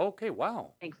 Okay,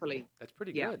 wow, Thankfully, that's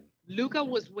pretty Yeah. good. Luca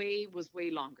was way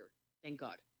longer. Thank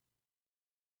God.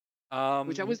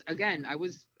 Which I was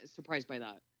surprised by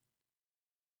that.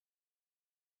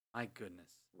 My goodness.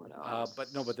 What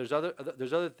But there's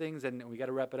other things, and we got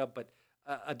to wrap it up. But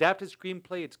adapted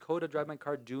screenplay, it's Coda, Drive My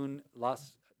Car, Dune,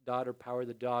 Lost Daughter, Power of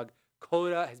the Dog.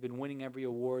 Coda has been winning every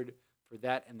award for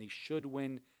that, and they should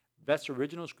win. Best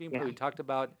original screenplay, Yeah. we talked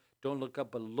about Don't Look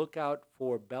Up, but look out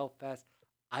for Belfast.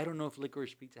 I don't know if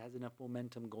Licorice Pizza has enough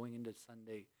momentum going into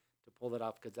Sunday to pull that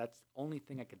off, because that's the only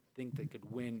thing I could think that could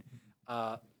win.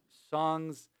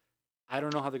 Songs, I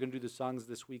don't know how they're going to do the songs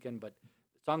this weekend, but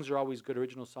songs are always good.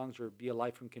 Original songs are Be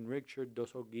Alive from King Richard,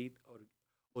 Dos Oruguitas,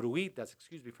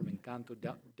 from Encanto,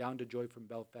 Down to Joy from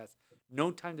Belfast,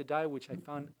 No Time to Die, which I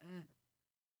found,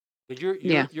 because you're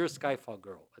a Skyfall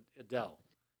girl, Adele.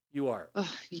 You are.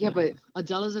 Yeah, but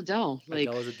Adele is Adele. Like,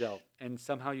 Adele is Adele, and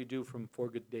somehow you do from 4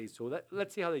 Good Days. So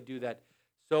let's see how they do that.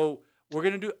 So we're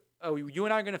gonna do. You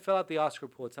and I are gonna fill out the Oscar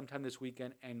poll at sometime this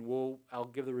weekend, and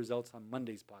I'll give the results on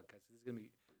Monday's podcast. This is gonna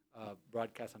be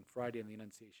broadcast on Friday on the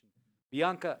Annunciation.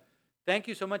 Bianca, thank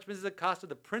you so much, Mrs. Acosta,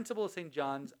 the principal of St.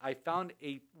 John's. I found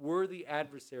a worthy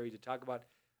adversary to talk about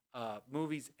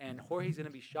movies, and Jorge's gonna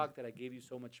be shocked that I gave you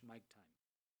so much mic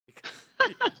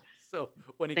time. So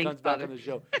when he Thanks, comes back Father. on the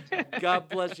show, God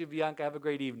bless you, Bianca. Have a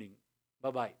great evening.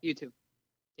 Bye bye. You too.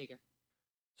 Take care.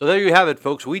 So there you have it,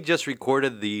 folks. We just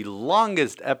recorded the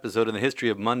longest episode in the history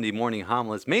of Monday Morning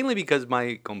Homilets, mainly because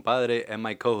my compadre and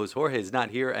my co-host Jorge is not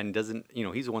here and doesn't,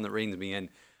 he's the one that reins me in.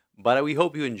 But we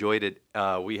hope you enjoyed it.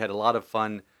 We had a lot of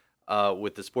fun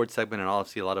with the sports segment and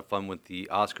obviously a lot of fun with the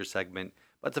Oscar segment.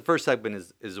 But the first segment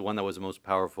is the one that was the most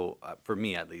powerful for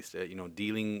me, at least.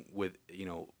 Dealing with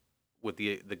with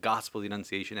the gospel, the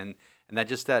Annunciation, and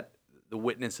that the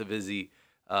witness of Izzy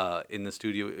in the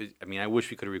studio. I wish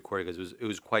we could have recorded because it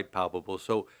was quite palpable.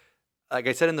 So, like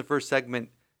I said in the first segment,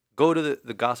 go to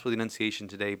the Gospel of the Annunciation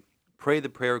today. Pray the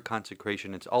prayer of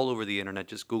consecration. It's all over the internet.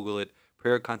 Just Google it.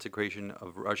 Prayer of consecration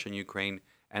of Russia and Ukraine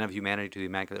and of humanity to the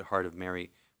Immaculate Heart of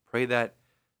Mary. Pray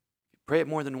it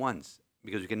more than once,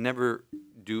 because we can never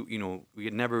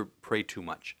pray too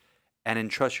much. And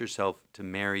entrust yourself to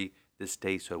Mary this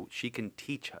day so she can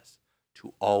teach us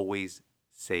to always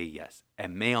say yes.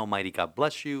 And may Almighty God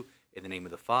bless you in the name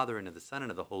of the Father, and of the Son, and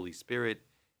of the Holy Spirit.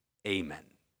 Amen.